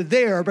 they were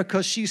there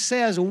because she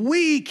says,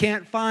 we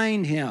can't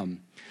find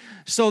him.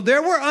 So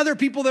there were other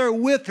people there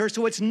with her,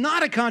 so it's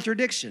not a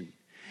contradiction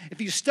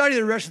if you study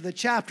the rest of the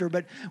chapter.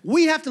 But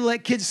we have to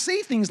let kids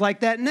see things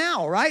like that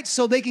now, right?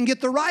 So they can get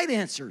the right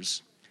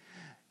answers.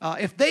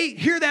 If they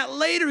hear that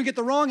later and get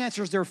the wrong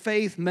answers, their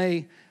faith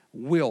may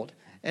wilt.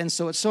 And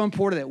so it's so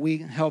important that we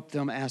help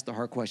them ask the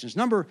hard questions.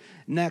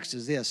 Next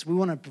is this. We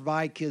want to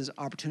provide kids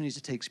opportunities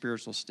to take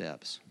spiritual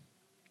steps.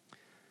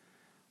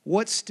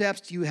 What steps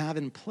do you have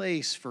in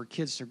place for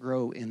kids to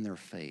grow in their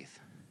faith?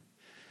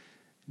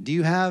 Do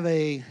you have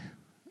a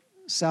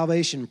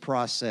salvation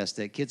process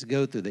that kids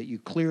go through that you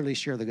clearly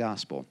share the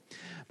gospel?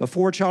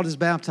 Before a child is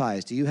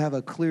baptized, do you have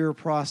a clear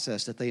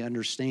process that they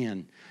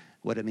understand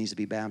what it means to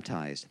be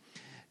baptized?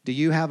 Do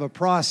you have a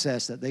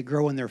process that they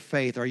grow in their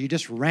faith? Are you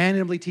just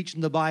randomly teaching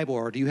the Bible,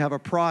 or do you have a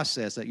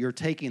process that you're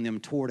taking them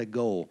toward a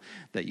goal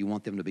that you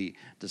want them to be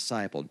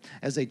discipled?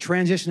 As they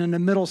transition into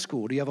middle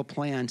school, do you have a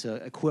plan to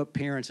equip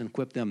parents and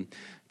equip them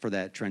for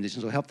that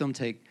transition? So help them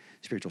take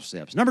spiritual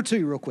steps. Number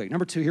 2, real quick.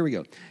 Number 2, here we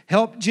go.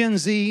 Help Gen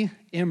Z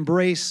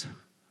embrace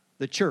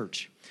the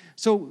church.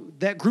 So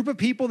that group of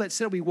people that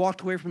said we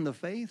walked away from the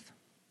faith,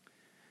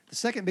 the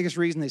second biggest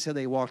reason they said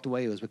they walked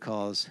away was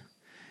because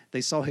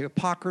they saw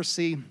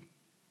hypocrisy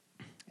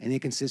and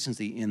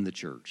inconsistency in the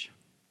church.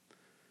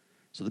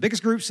 So the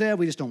biggest group said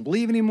we just don't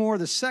believe anymore.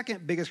 The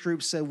second biggest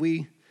group said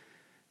we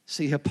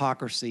see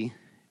hypocrisy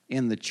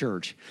in the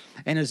church.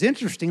 And it's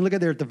interesting, look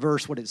at there at the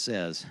verse what it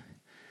says.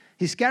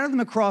 He scattered them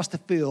across the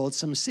field.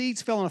 Some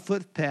seeds fell on a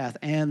footpath,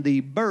 and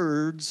the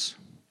birds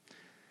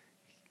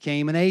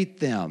came and ate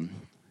them.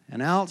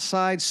 An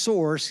outside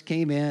source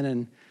came in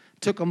and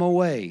took them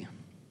away.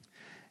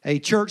 A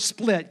church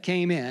split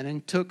came in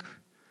and took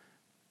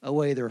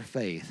away their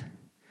faith.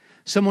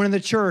 Someone in the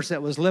church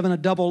that was living a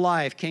double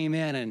life came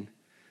in and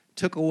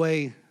took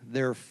away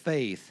their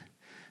faith.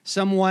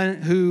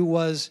 Someone who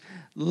was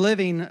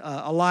living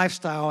a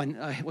lifestyle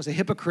and was a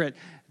hypocrite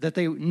that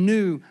they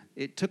knew,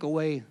 it took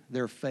away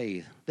their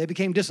faith. They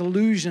became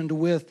disillusioned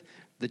with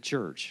the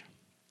church.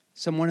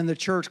 Someone in the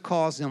church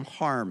caused them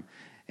harm,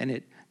 and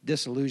it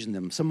disillusioned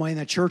them. Someone in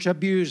the church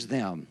abused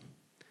them,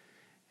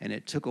 and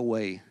it took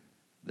away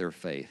their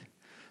faith.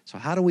 So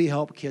how do we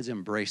help kids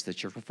embrace the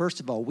church? Well, first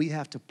of all, we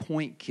have to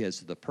point kids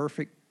to the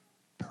perfect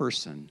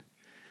person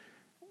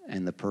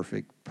and the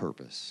perfect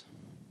purpose.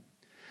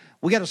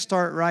 We got to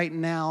start right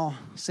now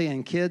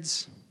saying,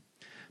 kids,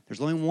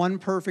 there's only one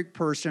perfect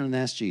person, and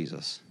that's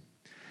Jesus.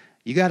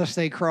 You got to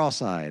stay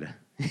cross-eyed.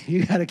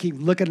 You got to keep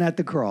looking at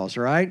the cross,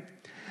 right?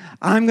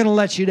 I'm going to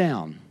let you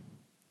down.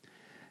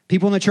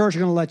 People in the church are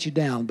going to let you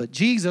down, but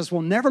Jesus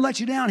will never let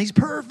you down. He's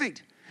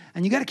perfect,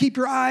 and you got to keep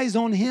your eyes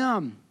on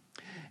him.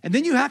 And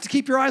then you have to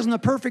keep your eyes on the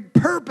perfect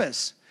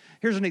purpose.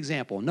 Here's an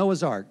example.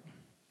 Noah's Ark.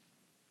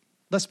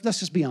 Let's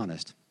just be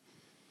honest.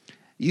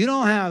 You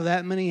don't have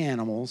that many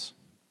animals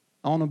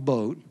on a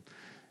boat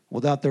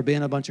without there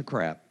being a bunch of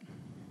crap.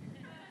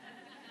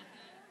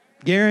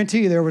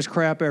 Guarantee there was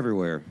crap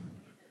everywhere.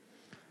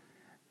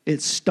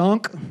 It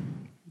stunk.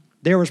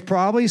 There was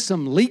probably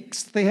some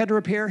leaks they had to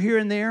repair here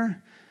and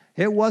there.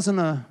 It wasn't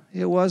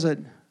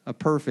a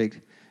perfect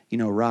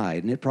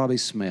ride, and it probably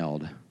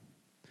smelled.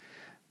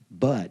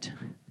 But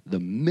the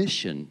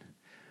mission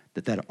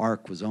that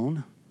ark was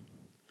on,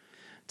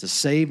 to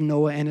save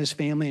Noah and his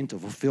family and to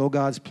fulfill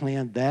God's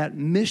plan, that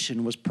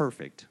mission was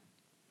perfect.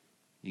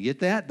 You get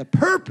that? The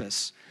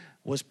purpose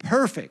was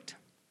perfect.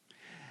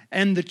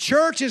 And the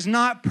church is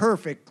not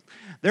perfect.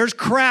 There's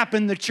crap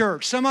in the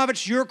church. Some of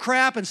it's your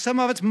crap and some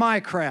of it's my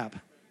crap.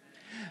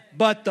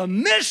 But the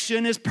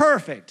mission is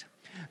perfect.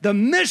 The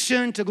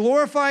mission to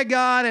glorify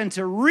God and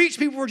to reach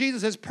people for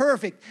Jesus is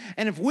perfect.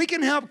 And if we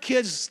can help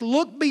kids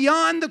look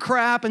beyond the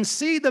crap and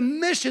see the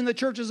mission the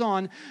church is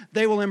on,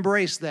 they will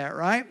embrace that,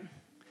 right?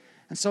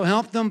 And so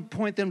help them,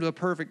 point them to a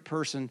perfect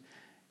person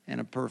and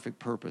a perfect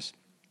purpose.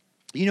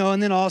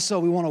 And then also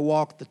we want to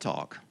walk the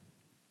talk.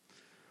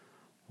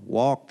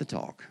 Walk the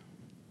talk.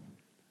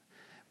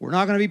 We're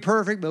not going to be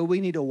perfect, but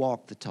we need to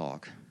walk the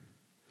talk.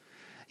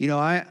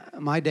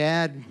 My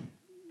dad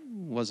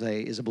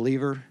is a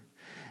believer.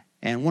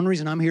 And one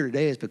reason I'm here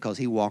today is because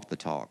he walked the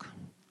talk.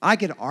 I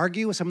could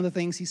argue with some of the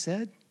things he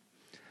said.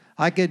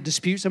 I could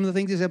dispute some of the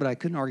things he said, but I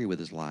couldn't argue with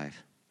his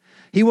life.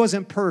 He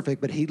wasn't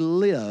perfect, but he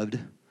lived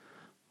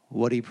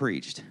what he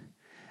preached.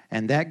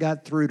 And that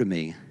got through to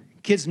me.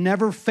 Kids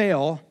never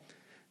fail.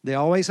 They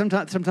always,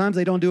 sometimes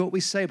they don't do what we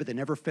say, but they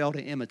never fail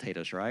to imitate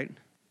us, right?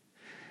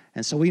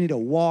 And so we need to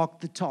walk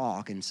the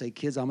talk and say,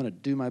 kids, I'm going to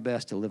do my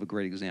best to live a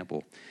great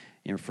example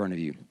in front of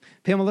you.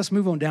 Pamela, let's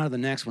move on down to the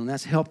next one.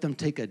 That's help them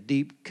take a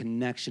deep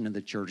connection in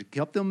the church.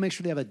 Help them make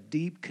sure they have a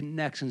deep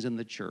connections in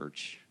the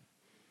church.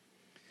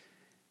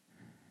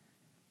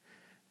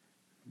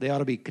 They ought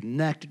to be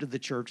connected to the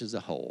church as a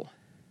whole.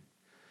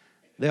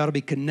 They ought to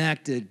be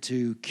connected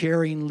to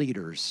caring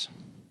leaders.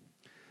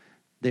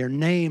 Their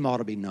name ought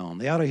to be known.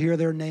 They ought to hear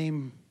their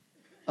name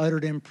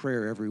uttered in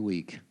prayer every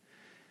week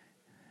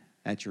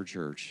at your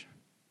church.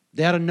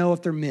 They ought to know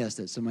if they're missed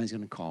that somebody's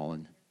going to call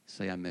and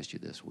say, I missed you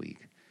this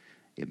week.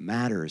 It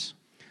matters.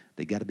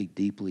 They got to be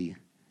deeply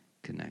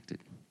connected.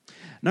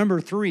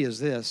 Number 3 is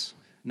this.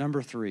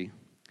 Number 3,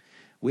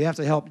 we have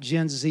to help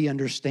Gen Z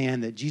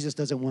understand that Jesus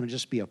doesn't want to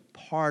just be a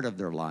part of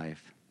their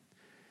life.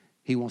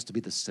 He wants to be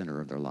the center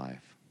of their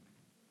life.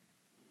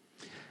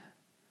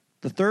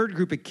 The third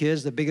group of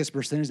kids, the biggest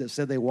percentage that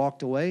said they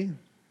walked away,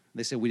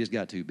 they said we just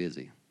got too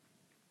busy.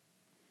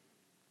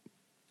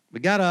 We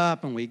got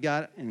up and we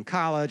got in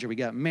college or we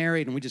got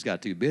married and we just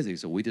got too busy,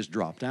 so we just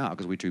dropped out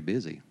because we were too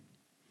busy.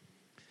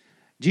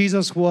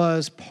 Jesus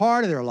was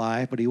part of their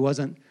life, but he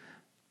wasn't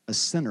a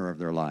center of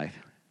their life.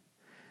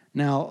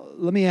 Now,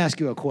 let me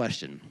ask you a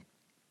question.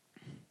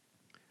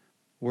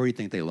 Where do you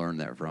think they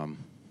learned that from?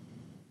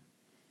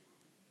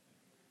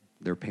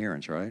 Their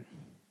parents, right?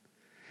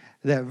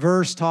 That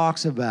verse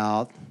talks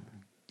about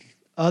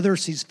other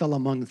seeds fell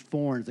among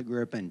thorns that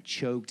grew up and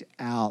choked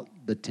out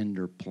the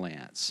tender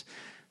plants.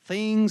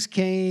 Things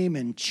came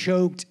and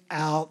choked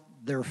out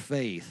their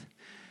faith.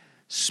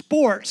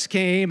 Sports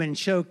came and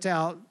choked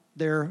out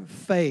their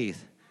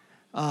faith.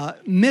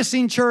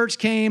 Missing church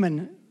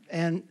came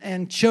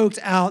and choked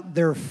out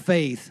their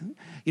faith.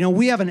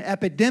 We have an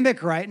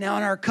epidemic right now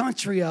in our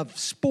country of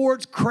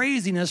sports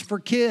craziness for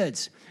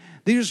kids.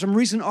 These are some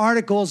recent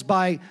articles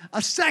by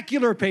a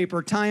secular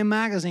paper, Time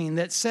Magazine,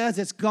 that says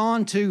it's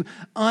gone to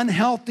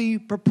unhealthy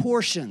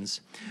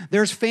proportions.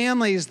 There's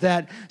families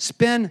that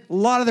spend a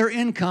lot of their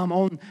income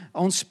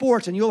on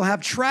sports, and you'll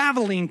have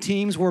traveling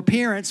teams where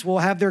parents will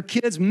have their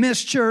kids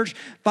miss church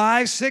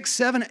 5, 6,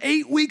 7,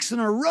 8 weeks in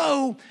a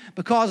row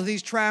because of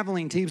these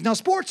traveling teams. Now,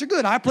 sports are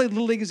good. I played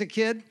Little League as a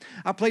kid.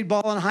 I played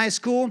ball in high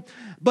school,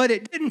 but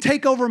it didn't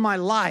take over my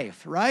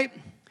life, right?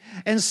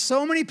 And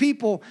so many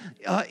people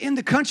in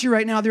the country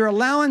right now, they're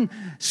allowing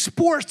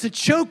sports to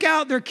choke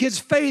out their kids'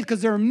 faith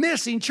because they're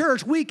missing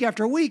church week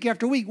after week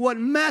after week. What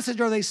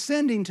message are they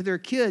sending to their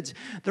kids?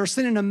 They're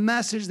sending a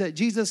message that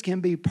Jesus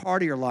can be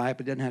part of your life,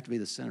 but doesn't have to be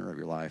the center of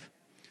your life.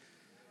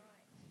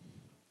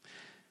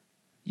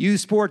 Youth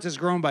sports has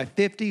grown by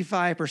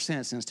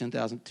 55% since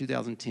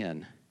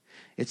 2010.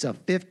 It's a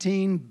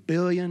 $15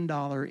 billion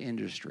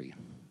industry.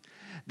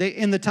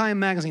 In the Time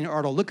Magazine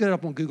article, look it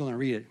up on Google and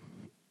read it.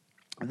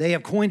 They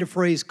have coined a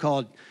phrase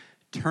called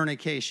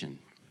tournication.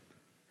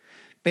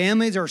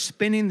 Families are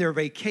spending their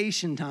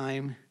vacation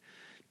time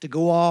to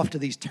go off to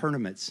these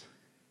tournaments.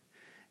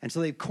 And so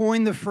they've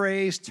coined the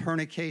phrase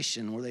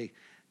tournication, where they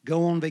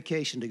go on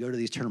vacation to go to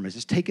these tournaments.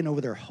 It's taken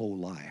over their whole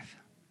life.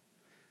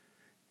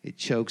 It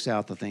chokes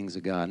out the things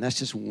of God. And that's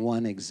just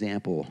one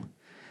example.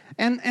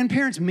 And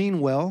parents mean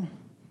well.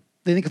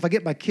 They think if I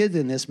get my kids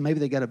in this,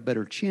 maybe they got a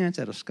better chance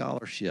at a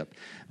scholarship.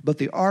 But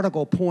the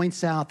article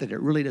points out that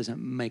it really doesn't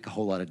make a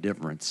whole lot of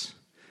difference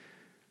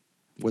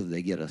whether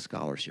they get a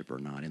scholarship or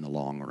not in the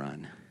long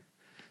run.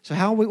 So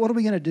what are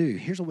we going to do?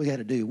 Here's what we got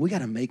to do. We got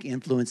to make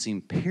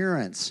influencing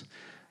parents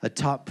a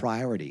top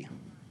priority.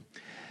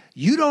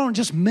 You don't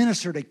just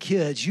minister to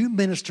kids, you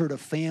minister to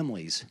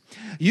families.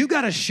 You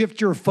got to shift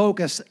your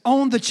focus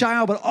on the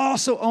child, but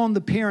also on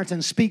the parents,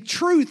 and speak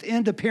truth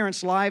into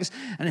parents' lives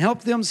and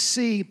help them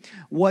see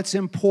what's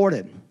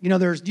important.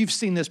 You've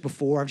seen this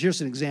before. I've just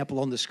an example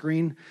on the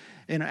screen.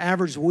 In an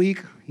average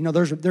week,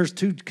 there's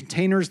 2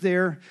 containers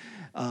there.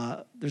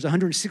 There's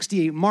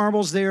 168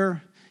 marbles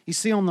there. You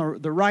see on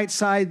the right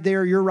side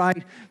there, you're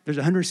right, there's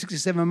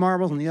 167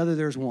 marbles, and the other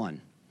there's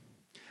one.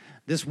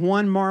 This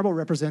one marble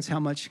represents how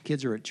much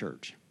kids are at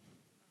church.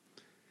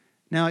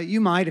 Now, you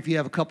might, if you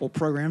have a couple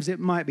programs, it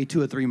might be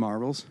 2 or 3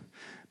 marbles.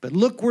 But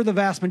look where the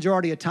vast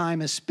majority of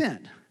time is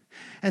spent.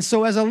 And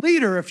so as a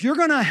leader, if you're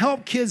going to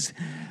help kids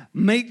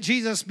make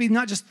Jesus be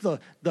not just the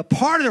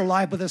part of their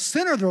life, but the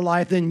center of their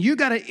life, then you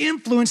got to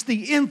influence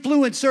the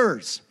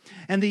influencers.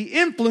 And the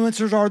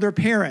influencers are their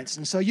parents.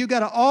 And so you got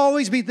to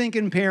always be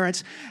thinking,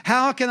 parents,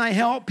 how can I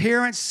help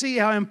parents see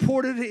how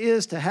important it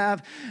is to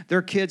have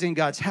their kids in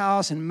God's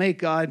house and make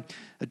God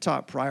a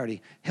top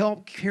priority?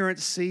 Help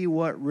parents see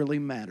what really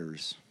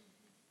matters.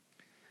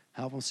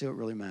 Help them see what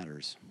really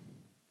matters.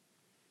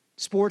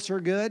 Sports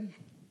are good.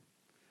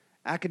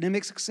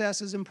 Academic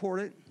success is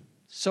important.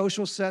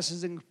 Social success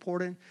is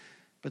important.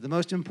 But the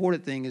most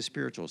important thing is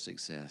spiritual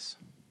success.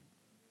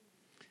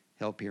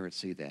 Help parents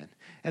see that.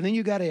 And then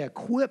you got to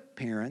equip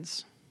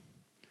parents.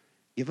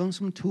 Give them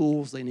some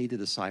tools they need to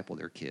disciple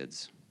their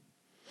kids.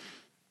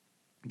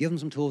 Give them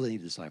some tools they need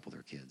to disciple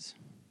their kids.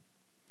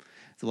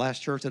 The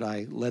last church that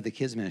I led the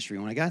kids ministry,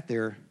 when I got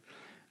there,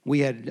 we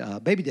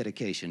had baby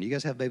dedication. Do you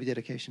guys have baby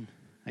dedication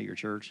at your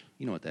church?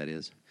 You know what that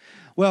is.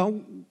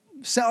 Well,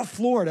 South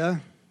Florida,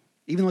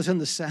 even though it's in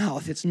the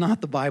South, it's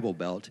not the Bible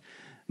Belt.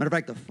 Matter of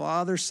fact, the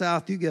farther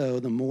south you go,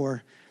 the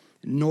more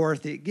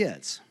north it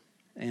gets.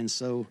 And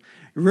so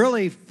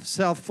really,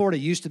 South Florida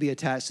used to be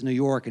attached to New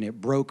York, and it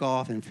broke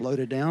off and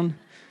floated down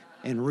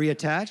and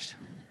reattached,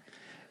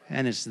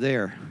 and it's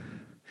there.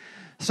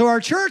 So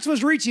our church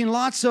was reaching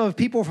lots of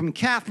people from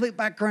Catholic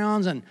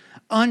backgrounds and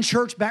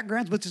unchurched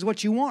backgrounds, which is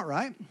what you want,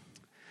 right?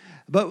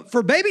 But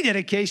for baby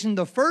dedication,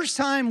 the first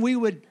time we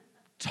would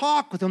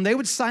talk with them, they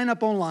would sign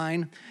up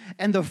online,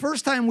 and the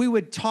first time we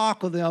would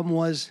talk with them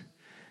was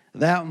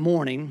that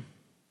morning,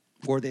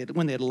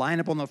 when they'd line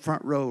up on the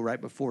front row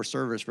right before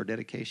service for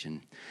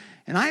dedication.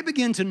 And I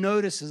began to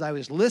notice as I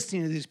was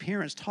listening to these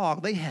parents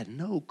talk, they had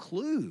no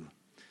clue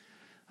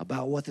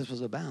about what this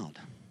was about.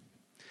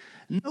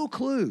 No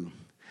clue.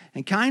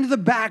 And kind of the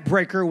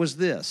backbreaker was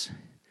this.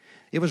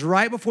 It was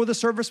right before the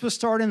service was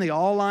starting. They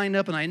all lined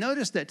up, and I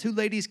noticed that 2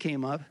 ladies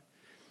came up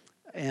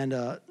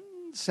and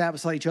sat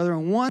beside each other,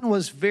 and one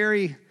was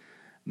very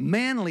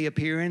manly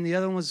appearing, the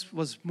other one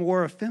was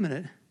more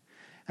effeminate.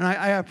 And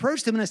I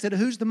approached them and I said,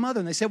 who's the mother?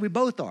 And they said, we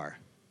both are.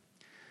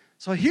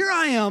 So here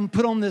I am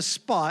put on this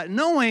spot,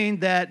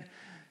 knowing that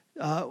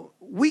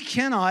we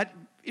cannot,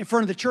 in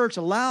front of the church,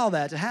 allow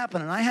that to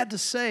happen. And I had to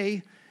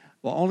say,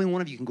 well, only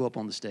one of you can go up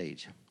on the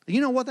stage.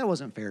 You know what? That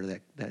wasn't fair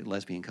to that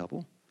lesbian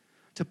couple.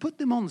 To put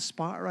them on the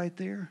spot right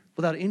there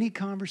without any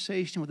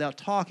conversation, without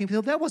talking,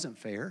 that wasn't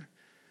fair.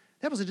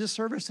 That was a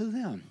disservice to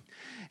them.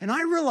 And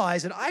I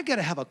realized that I've got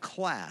to have a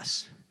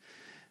class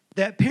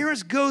that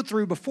parents go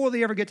through before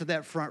they ever get to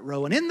that front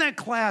row. And in that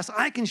class,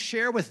 I can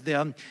share with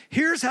them,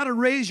 here's how to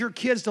raise your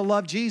kids to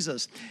love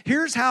Jesus.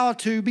 Here's how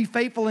to be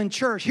faithful in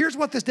church. Here's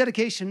what this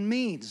dedication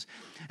means.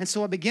 And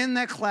so I began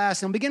that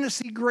class and began to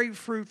see great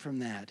fruit from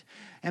that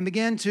and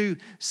began to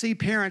see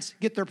parents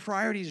get their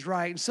priorities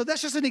right. And so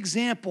that's just an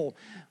example.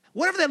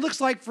 Whatever that looks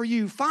like for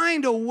you,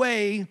 find a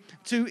way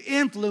to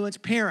influence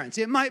parents.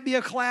 It might be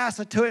a class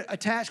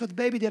attached with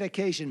baby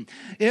dedication.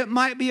 It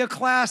might be a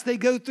class they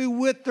go through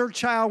with their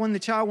child when the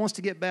child wants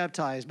to get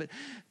baptized. But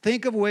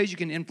think of ways you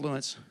can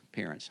influence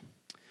parents.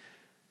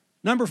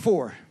 Number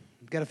 4,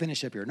 I've got to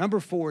finish up here.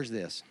 Number 4 is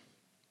this.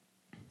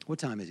 What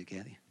time is it,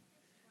 Kathy?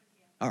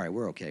 All right,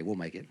 we're okay. We'll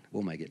make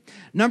it.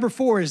 Number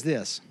 4 is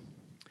this.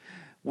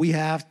 We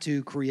have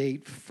to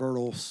create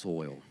fertile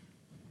soil.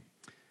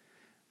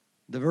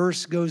 The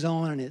verse goes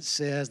on and it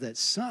says that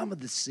some of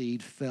the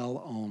seed fell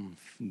on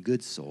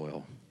good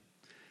soil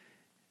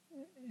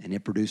and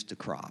it produced a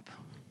crop.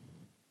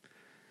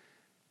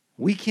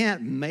 We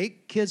can't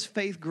make kids'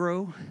 faith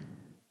grow,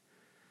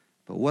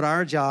 but what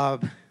our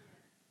job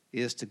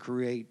is to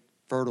create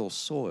fertile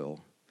soil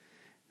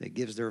that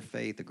gives their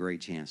faith a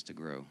great chance to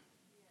grow.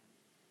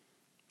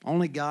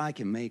 Only God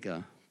can make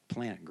a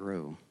plant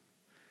grow.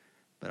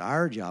 But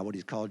our job, what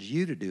he's called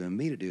you to do and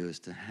me to do, is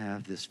to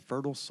have this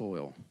fertile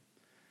soil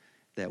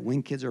that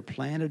when kids are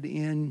planted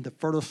in the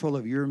fertile soil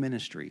of your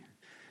ministry,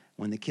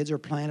 when the kids are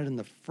planted in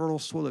the fertile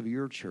soil of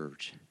your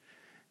church,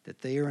 that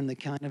they are in the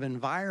kind of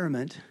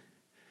environment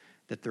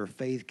that their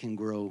faith can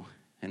grow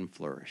and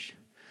flourish.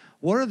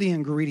 What are the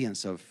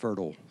ingredients of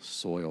fertile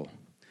soil?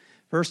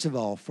 First of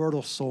all,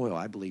 fertile soil,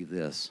 I believe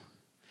this.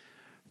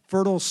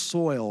 Fertile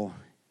soil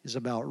is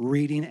about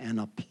reading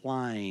and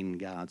applying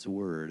God's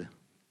word,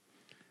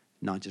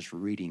 not just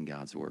reading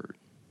God's word.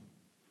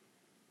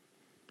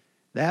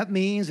 That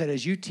means that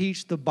as you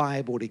teach the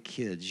Bible to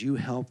kids, you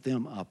help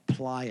them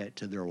apply it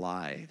to their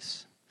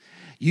lives.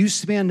 You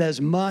spend as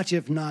much,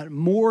 if not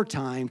more,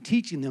 time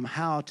teaching them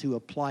how to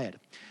apply it.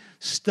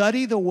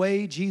 Study the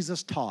way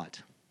Jesus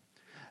taught.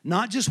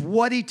 Not just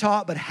what he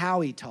taught, but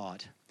how he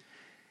taught.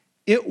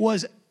 It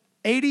was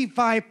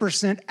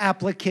 85%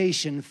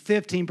 application,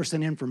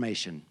 15%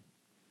 information.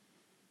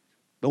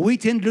 But we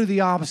tend to do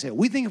the opposite.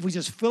 We think if we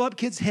just fill up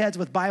kids' heads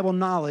with Bible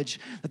knowledge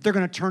that they're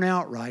going to turn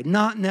out right.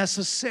 Not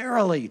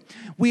necessarily.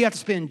 We have to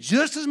spend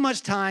just as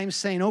much time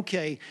saying,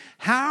 okay,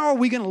 how are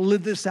we going to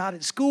live this out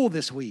at school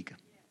this week?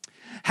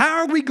 How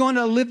are we going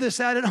to live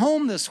this out at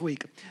home this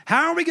week?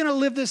 How are we going to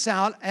live this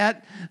out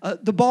at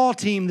the ball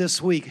team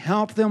this week?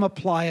 Help them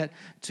apply it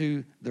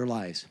to their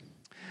lives.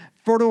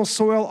 Fertile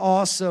soil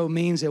also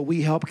means that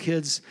we help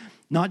kids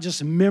not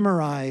just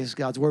memorize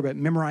God's word, but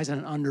memorize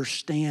and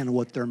understand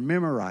what they're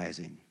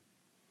memorizing.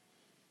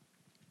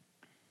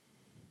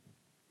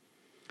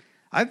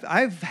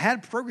 I've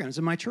had programs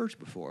in my church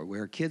before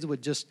where kids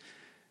would just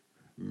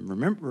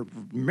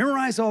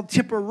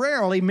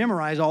temporarily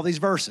memorize all these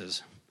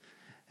verses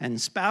and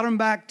spout them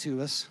back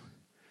to us,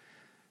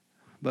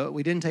 but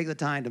we didn't take the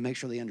time to make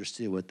sure they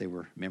understood what they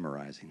were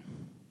memorizing.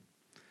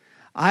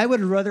 I would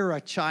rather a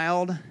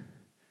child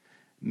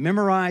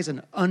memorize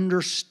and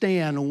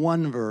understand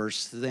one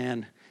verse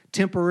than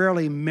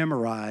temporarily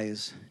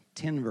memorize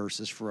 10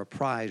 verses for a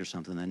prize or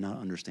something and not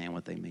understand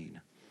what they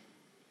mean.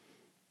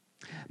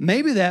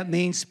 Maybe that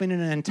means spending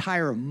an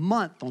entire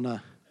month on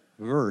a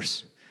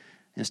verse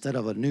instead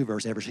of a new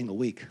verse every single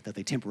week that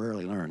they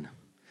temporarily learn.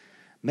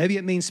 Maybe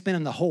it means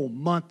spending the whole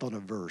month on a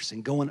verse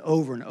and going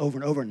over and over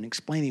and over and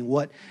explaining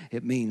what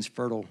it means,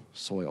 fertile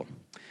soil.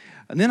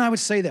 And then I would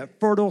say that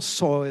fertile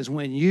soil is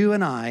when you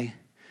and I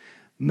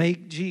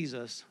make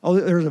Jesus,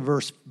 there's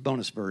a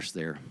bonus verse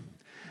there.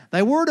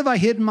 Thy word have I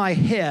hid in my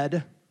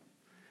head,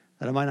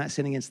 that I might not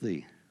sin against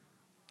thee.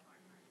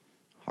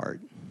 Heart.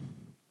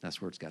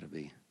 That's where it's got to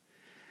be.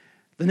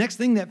 The next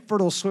thing that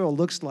fertile soil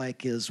looks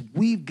like is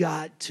we've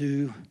got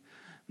to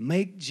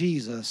make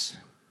Jesus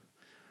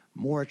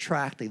more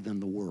attractive than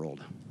the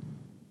world.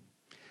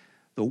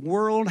 The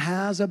world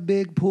has a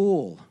big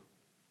pool.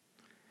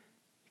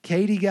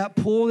 Katie got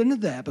pulled into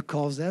that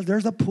because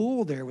there's a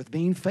pool there with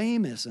being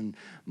famous and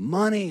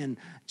money and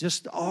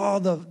just all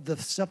the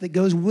stuff that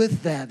goes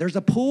with that. There's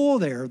a pool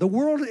there. The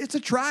world, it's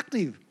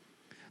attractive.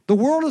 The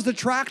world is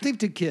attractive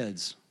to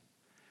kids.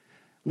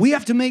 We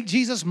have to make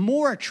Jesus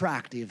more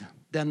attractive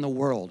than the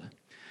world.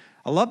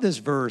 I love this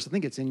verse. I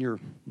think it's in your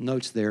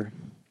notes there.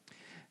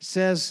 It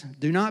says,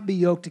 do not be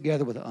yoked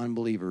together with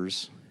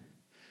unbelievers,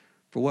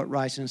 for what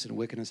righteousness and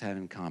wickedness have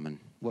in common?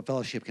 What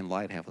fellowship can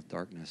light have with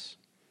darkness?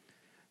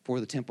 For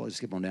the temple, just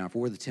skip on down, for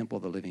we're the temple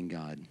of the living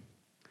God. And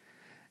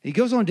he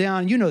goes on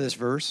down, you know this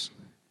verse.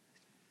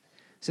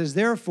 It says,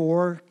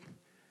 therefore,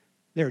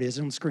 there it is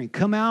on the screen,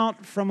 come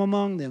out from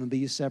among them and be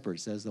ye separate,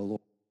 says the Lord.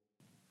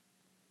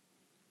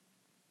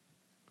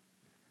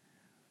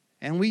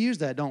 And we use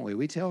that, don't we?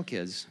 We tell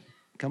kids,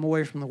 come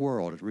away from the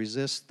world,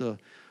 resist the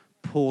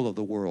pull of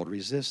the world,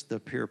 resist the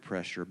peer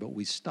pressure, but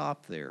we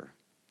stop there.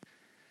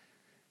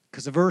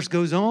 Because the verse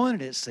goes on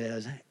and it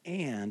says,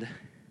 and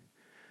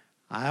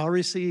I'll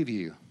receive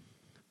you,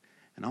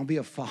 and I'll be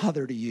a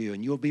father to you,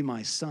 and you'll be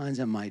my sons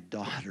and my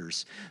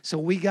daughters. So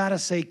we got to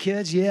say,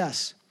 kids,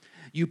 yes,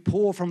 you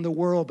pull from the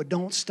world, but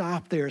don't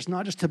stop there. It's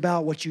not just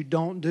about what you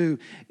don't do.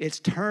 It's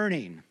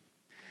turning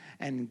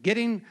and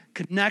getting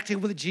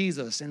connected with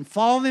Jesus and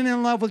falling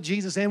in love with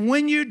Jesus. And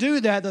when you do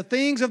that, the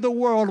things of the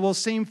world will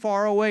seem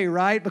far away,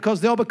 right?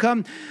 Because they'll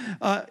become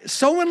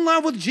so in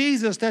love with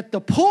Jesus that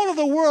the pull of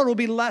the world will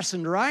be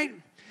lessened, right?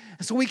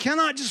 So we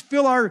cannot just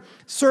fill our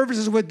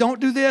services with don't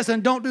do this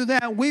and don't do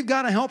that. We've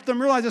got to help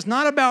them realize it's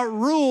not about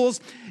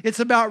rules, it's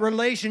about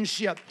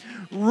relationship.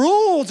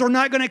 Rules are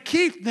not going to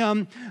keep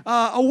them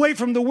away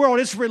from the world.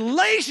 It's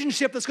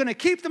relationship that's going to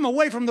keep them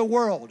away from the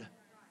world.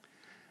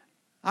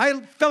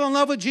 I fell in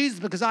love with Jesus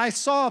because I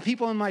saw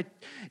people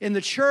in the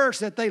church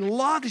that they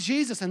loved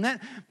Jesus, and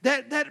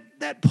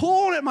that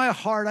pulled at my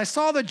heart. I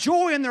saw the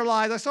joy in their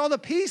lives. I saw the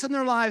peace in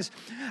their lives.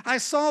 I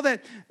saw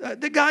that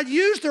God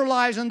used their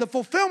lives and the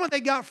fulfillment they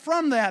got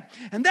from that,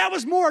 and that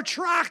was more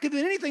attractive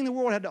than anything the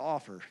world had to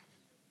offer.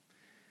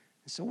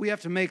 So we have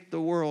to make the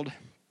world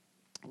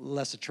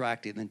less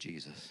attractive than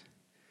Jesus.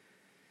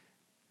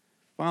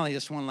 Finally,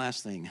 just one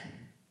last thing.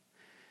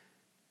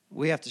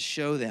 We have to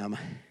show them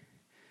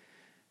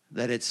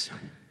that it's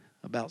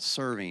about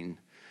serving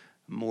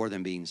more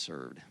than being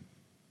served.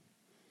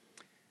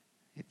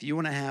 If you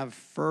want to have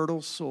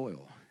fertile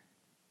soil,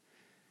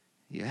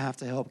 you have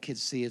to help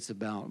kids see it's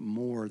about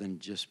more than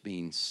just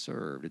being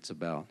served. It's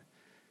about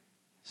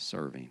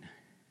serving.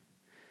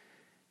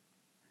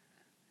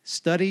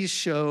 Studies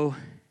show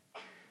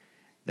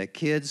that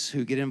kids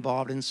who get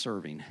involved in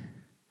serving,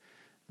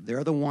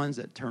 they're the ones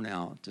that turn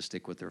out to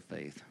stick with their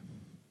faith.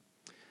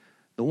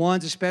 The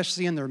ones,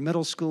 especially in their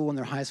middle school and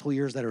their high school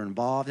years, that are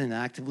involved in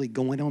actively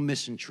going on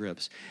mission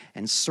trips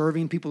and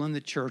serving people in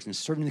the church and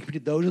serving the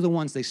community, those are the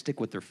ones they stick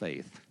with their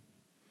faith.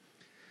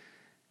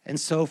 And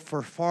so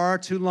for far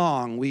too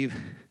long, we've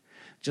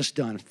just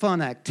done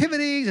fun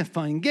activities and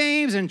fun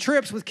games and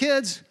trips with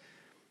kids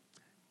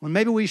when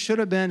maybe we should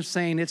have been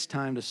saying it's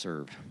time to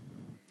serve.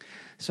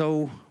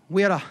 So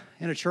we had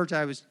in a church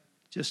I was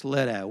just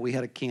led at, we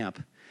had a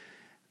camp.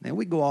 Then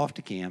we'd go off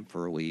to camp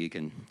for a week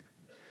and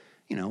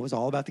it was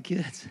all about the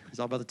kids. It was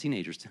all about the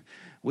teenagers.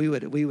 We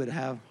would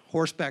have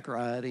horseback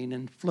riding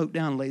and float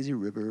down lazy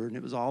river, and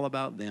it was all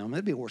about them.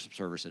 It'd be a worship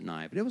service at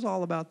night, but it was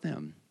all about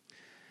them.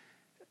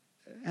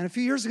 And a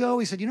few years ago,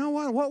 we said, you know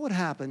what? What would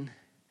happen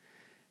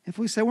if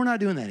we said we're not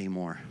doing that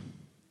anymore?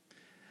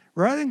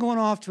 Rather than going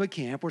off to a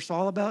camp where it's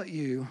all about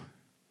you,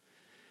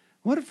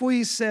 what if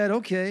we said,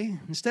 okay,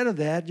 instead of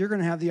that, you're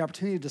going to have the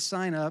opportunity to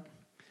sign up,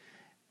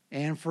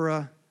 and for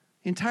an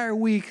entire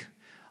week,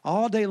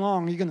 all day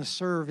long, you're going to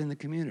serve in the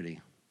community.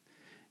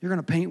 You're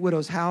going to paint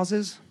widows'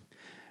 houses.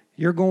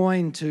 You're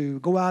going to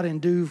go out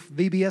and do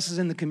VBSs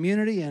in the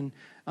community and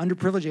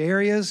underprivileged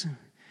areas.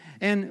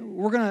 And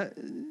we're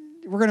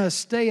going to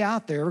stay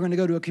out there. We're going to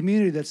go to a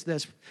community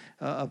that's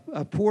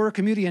a poor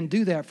community and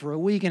do that for a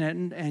week.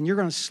 And you're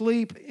going to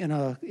sleep in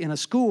a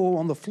school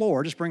on the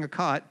floor. Just bring a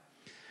cot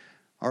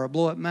or a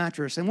blow-up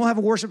mattress. And we'll have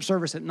a worship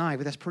service at night,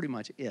 but that's pretty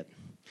much it.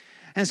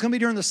 And it's going to be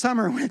during the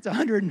summer when it's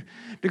 100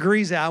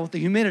 degrees out, with the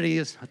humidity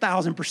is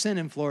 1,000%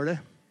 in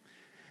Florida.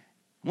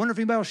 I wonder if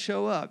anybody will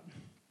show up.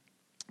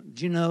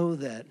 Do you know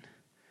that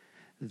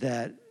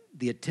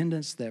the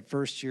attendance that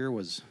first year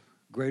was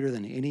greater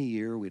than any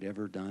year we'd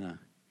ever done a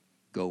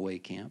go-away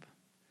camp?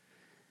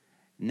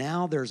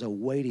 Now there's a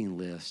waiting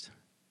list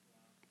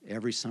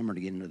every summer to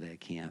get into that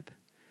camp.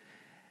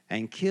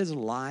 And kids'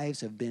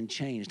 lives have been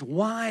changed.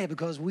 Why?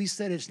 Because we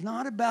said it's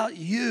not about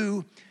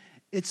you,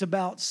 it's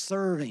about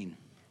serving.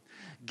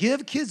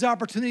 Give kids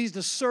opportunities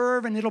to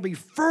serve, and it'll be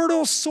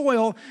fertile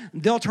soil.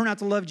 They'll turn out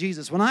to love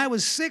Jesus. When I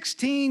was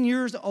 16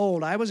 years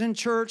old, I was in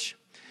church.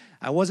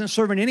 I wasn't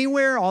serving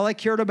anywhere. All I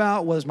cared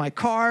about was my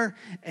car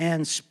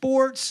and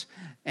sports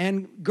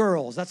and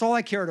girls. That's all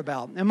I cared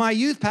about. And my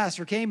youth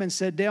pastor came and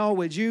said, Dale,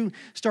 would you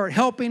start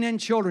helping in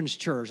children's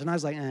church? And I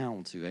was like, I don't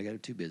want to. I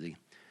got too busy.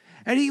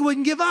 And he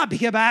wouldn't give up. He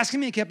kept asking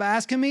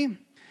me.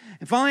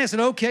 And finally I said,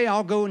 okay,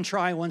 I'll go and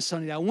try one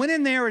Sunday. I went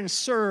in there and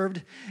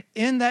served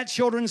in that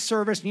children's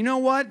service. And you know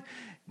what?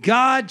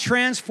 God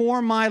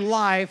transformed my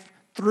life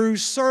through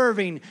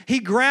serving. He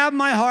grabbed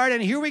my heart,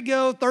 and here we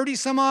go, 30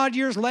 some odd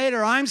years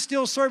later, I'm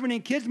still serving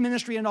in kids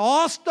ministry. And it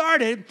all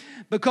started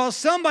because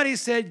somebody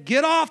said,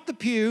 get off the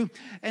pew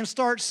and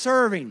start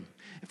serving.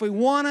 If we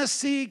want to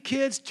see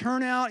kids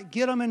turn out,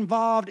 get them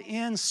involved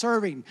in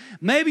serving.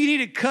 Maybe you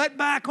need to cut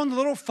back on the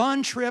little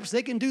fun trips.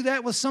 They can do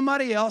that with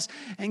somebody else,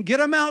 and get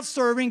them out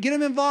serving, get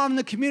them involved in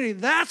the community.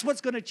 That's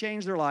what's going to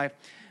change their life.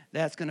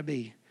 That's going to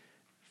be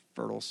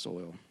fertile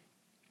soil.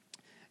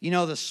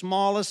 The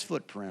smallest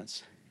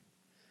footprints,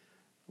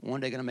 one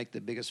day going to make the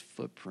biggest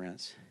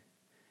footprints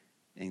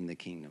in the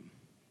kingdom.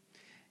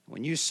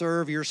 When you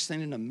serve, you're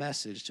sending a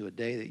message to a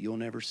day that you'll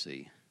never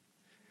see.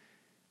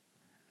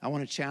 I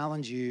want to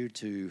challenge you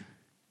to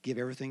give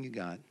everything you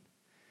got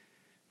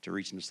to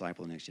reach and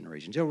disciple the next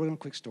generation. Joe, we're going to a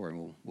quick story,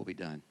 and we'll be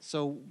done.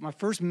 So my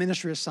first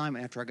ministry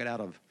assignment after I got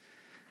out of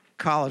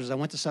college is I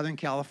went to Southern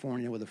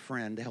California with a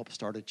friend to help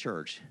start a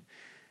church.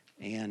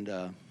 And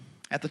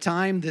at the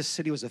time, this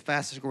city was the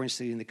fastest growing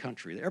city in the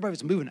country. Everybody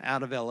was moving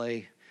out of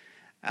L.A.,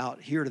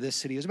 out here to this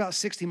city. It was about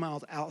 60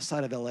 miles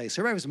outside of L.A.,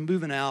 so everybody was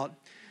moving out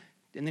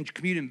and then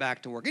commuting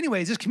back to work.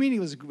 Anyways, this community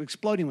was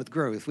exploding with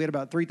growth. We had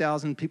about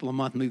 3,000 people a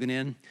month moving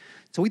in.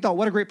 So we thought,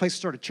 what a great place to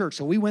start a church.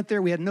 So we went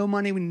there. We had no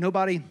money,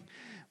 nobody.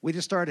 We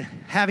just started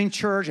having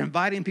church,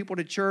 inviting people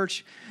to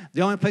church.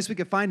 The only place we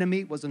could find to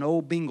meet was an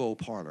old bingo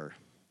parlor.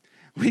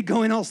 We'd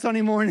go in on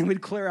Sunday morning,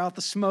 we'd clear out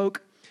the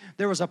smoke.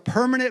 There was a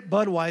permanent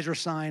Budweiser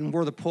sign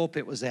where the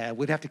pulpit was at.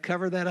 We'd have to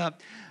cover that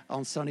up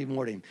on Sunday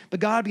morning.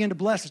 But God began to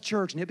bless the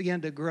church, and it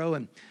began to grow.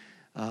 And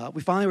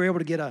we finally were able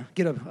to get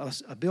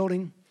a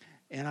building.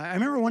 And I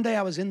remember one day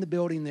I was in the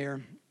building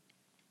there,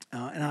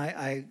 and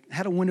I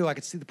had a window. I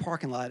could see the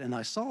parking lot, and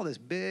I saw this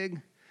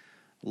big,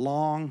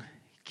 long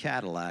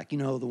Cadillac. The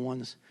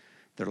ones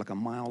that are like a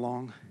mile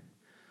long,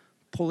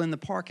 pull in the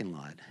parking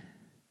lot.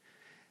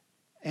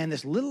 And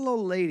this little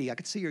old lady, I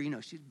could see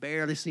her, she'd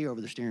barely see her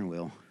over the steering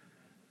wheel.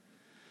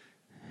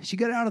 She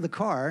got out of the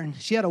car, and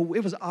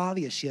it was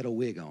obvious she had a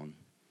wig on.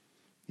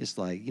 It's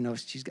like,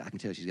 I can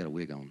tell she's got a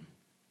wig on.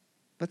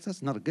 But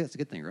that's a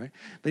good thing, right?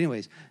 But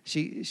anyways,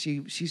 she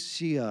was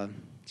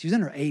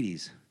in her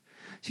 80s.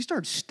 She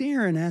started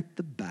staring at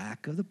the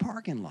back of the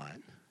parking lot.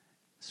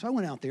 So I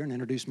went out there and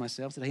introduced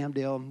myself. Said, hey, I'm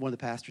Dale. I'm one of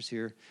the pastors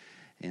here.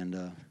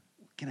 And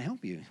can I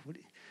help you?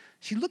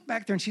 She looked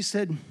back there and she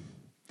said,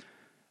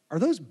 are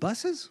those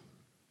buses?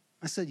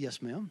 I said,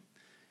 yes, ma'am.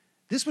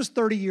 This was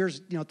 30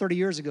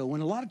 years ago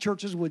when a lot of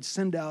churches would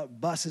send out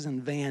buses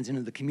and vans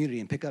into the community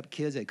and pick up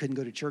kids that couldn't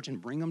go to church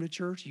and bring them to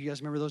church. You guys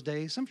remember those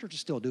days? Some churches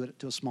still do it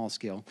to a small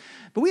scale.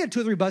 But we had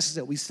 2 or 3 buses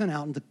that we sent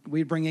out, and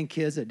we'd bring in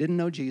kids that didn't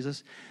know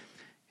Jesus,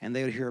 and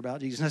they would hear about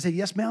Jesus. And I said,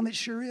 yes, ma'am, it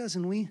sure is.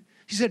 And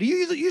she said, do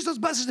you use those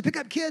buses to pick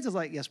up kids? I was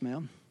like, yes,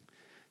 ma'am.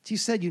 She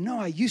said,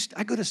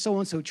 I go to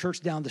so-and-so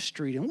church down the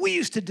street, and we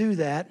used to do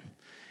that.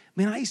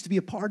 Man, I used to be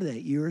a part of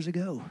that years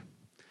ago.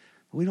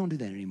 But we don't do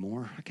that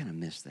anymore. I kind of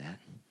miss that.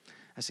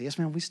 I said, yes,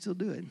 ma'am, we still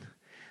do it.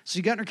 So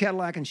she got in her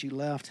Cadillac and she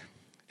left.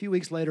 A few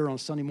weeks later on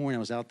Sunday morning, I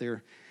was out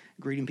there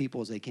greeting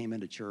people as they came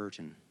into church,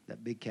 and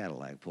that big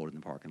Cadillac pulled in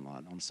the parking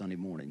lot on Sunday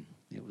morning.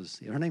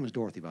 Her name was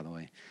Dorothy, by the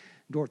way.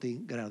 Dorothy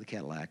got out of the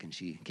Cadillac and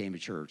she came to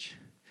church.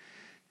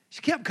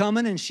 She kept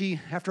coming, and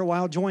she, after a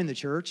while, joined the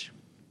church.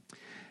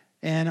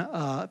 And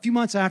a few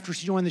months after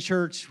she joined the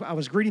church, I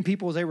was greeting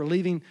people as they were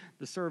leaving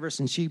the service,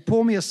 and she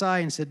pulled me aside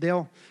and said,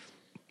 Dale,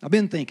 I've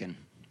been thinking.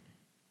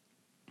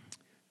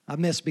 I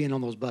miss being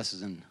on those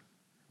buses and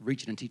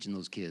reaching and teaching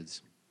those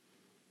kids.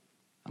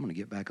 I'm going to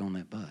get back on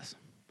that bus.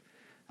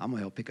 I'm going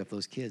to help pick up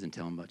those kids and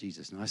tell them about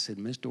Jesus. And I said,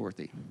 Miss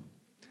Dorothy,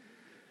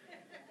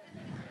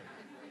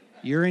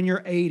 you're in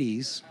your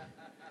 80s.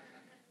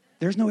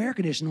 There's no air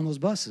conditioning on those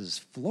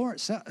buses.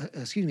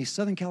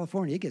 Southern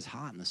California, it gets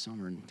hot in the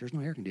summer, and there's no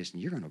air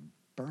conditioning. You're going to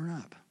burn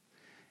up.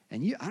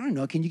 And I don't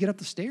know, can you get up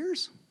the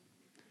stairs?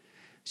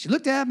 She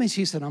looked at me, and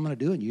she said, I'm going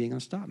to do it, and you ain't going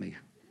to stop me.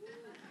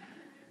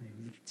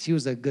 She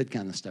was a good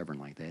kind of stubborn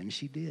like that, and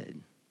she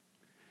did.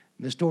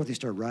 Miss Dorothy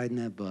started riding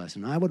that bus,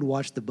 and I would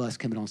watch the bus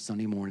coming on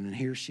Sunday morning, and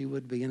here she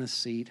would be in a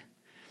seat,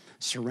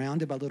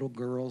 surrounded by little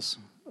girls,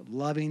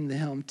 loving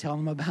them,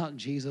 telling them about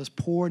Jesus,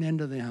 pouring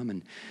into them,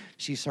 and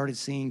she started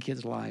seeing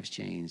kids' lives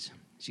change.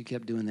 She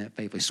kept doing that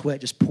faithfully. Sweat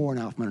just pouring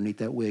out from underneath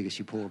that wig as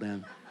she pulled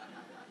in.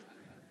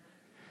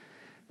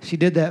 She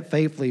did that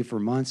faithfully for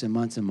months and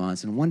months and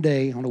months, and one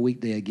day, on a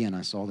weekday again,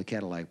 I saw the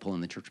Cadillac pull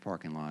in the church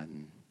parking lot,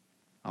 and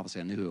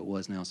obviously I knew who it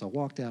was now, so I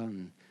walked out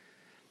and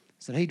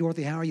said, hey,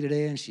 Dorothy, how are you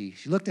today? And she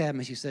looked at me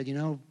and she said,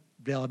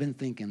 Dale, I've been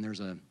thinking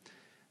there's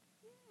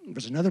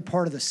another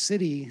part of the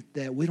city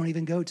that we don't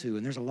even go to,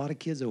 and there's a lot of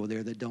kids over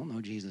there that don't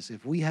know Jesus.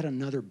 If we had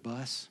another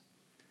bus,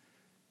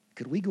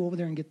 could we go over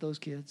there and get those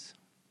kids?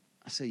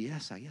 I said,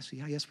 yes, I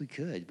guess we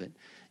could, but,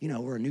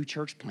 we're a new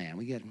church plant.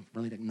 We got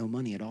really no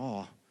money at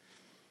all,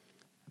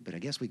 but I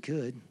guess we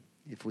could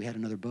if we had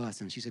another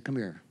bus. And she said, come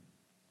here.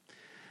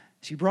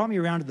 She brought me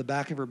around to the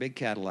back of her big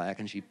Cadillac,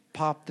 and she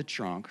popped the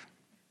trunk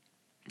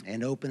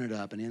and opened it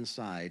up, and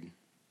inside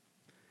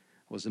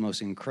was the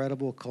most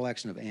incredible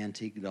collection of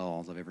antique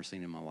dolls I've ever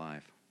seen in my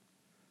life.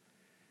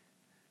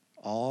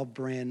 All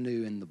brand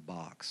new in the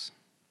box.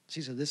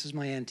 She said, this is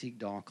my antique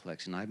doll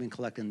collection. I've been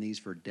collecting these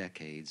for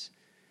decades.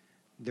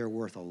 They're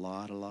worth a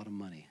lot of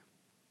money.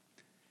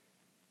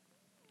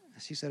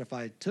 She said, if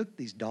I took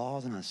these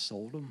dolls and I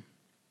sold them,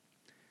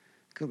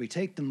 could we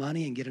take the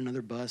money and get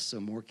another bus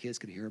so more kids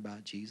could hear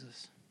about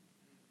Jesus?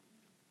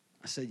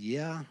 I said,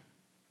 yeah.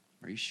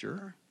 Are you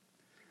sure?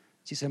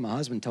 She said, my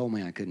husband told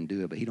me I couldn't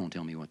do it, but he don't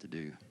tell me what to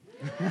do.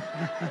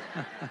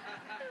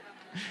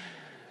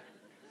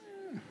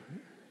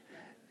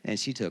 And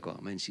she took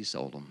them, and she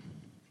sold them,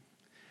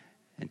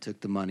 and took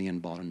the money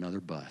and bought another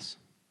bus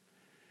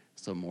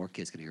so more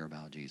kids could hear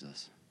about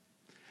Jesus.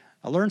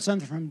 I learned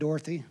something from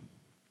Dorothy,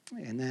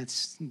 and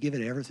that's give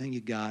it everything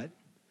you got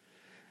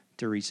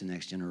to reach the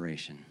next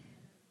generation.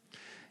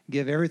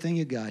 Give everything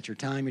you got, your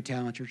time, your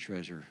talent, your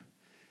treasure,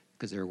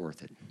 because they're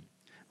worth it.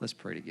 Let's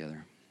pray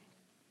together.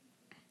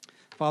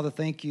 Father,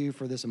 thank you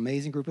for this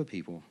amazing group of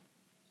people.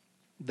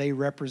 They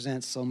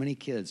represent so many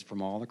kids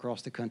from all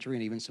across the country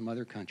and even some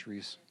other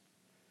countries.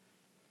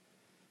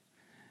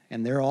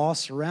 And they're all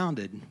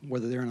surrounded,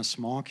 whether they're in a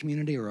small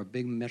community or a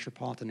big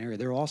metropolitan area,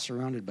 they're all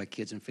surrounded by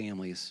kids and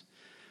families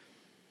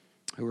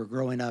who are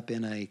growing up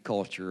in a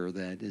culture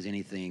that is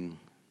anything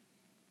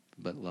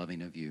but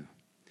loving of you.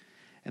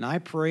 And I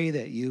pray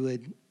that you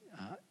would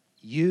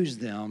use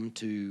them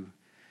to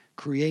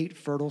create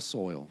fertile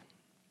soil.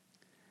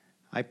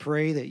 I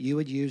pray that you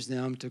would use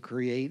them to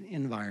create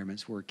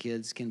environments where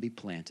kids can be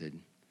planted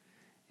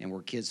and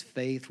where kids'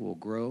 faith will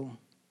grow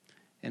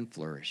and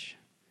flourish,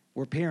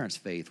 where parents'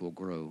 faith will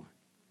grow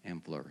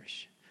and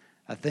flourish.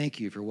 I thank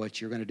you for what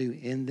you're going to do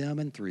in them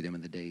and through them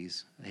in the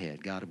days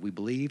ahead. God, we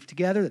believe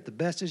together that the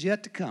best is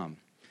yet to come.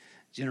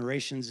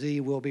 Generation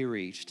Z will be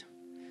reached.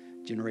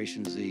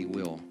 Generation Z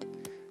will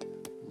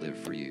live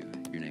for you.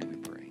 In your name we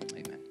pray.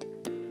 Amen.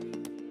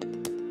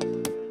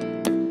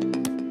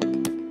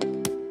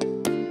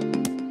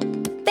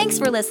 Thanks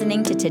for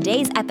listening to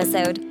today's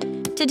episode.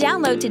 To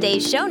download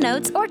today's show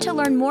notes or to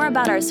learn more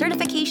about our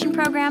certification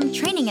program,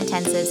 training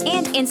intensives,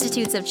 and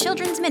Institutes of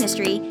Children's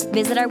Ministry,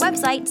 visit our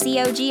website,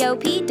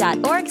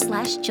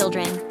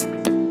 cogop.org/children.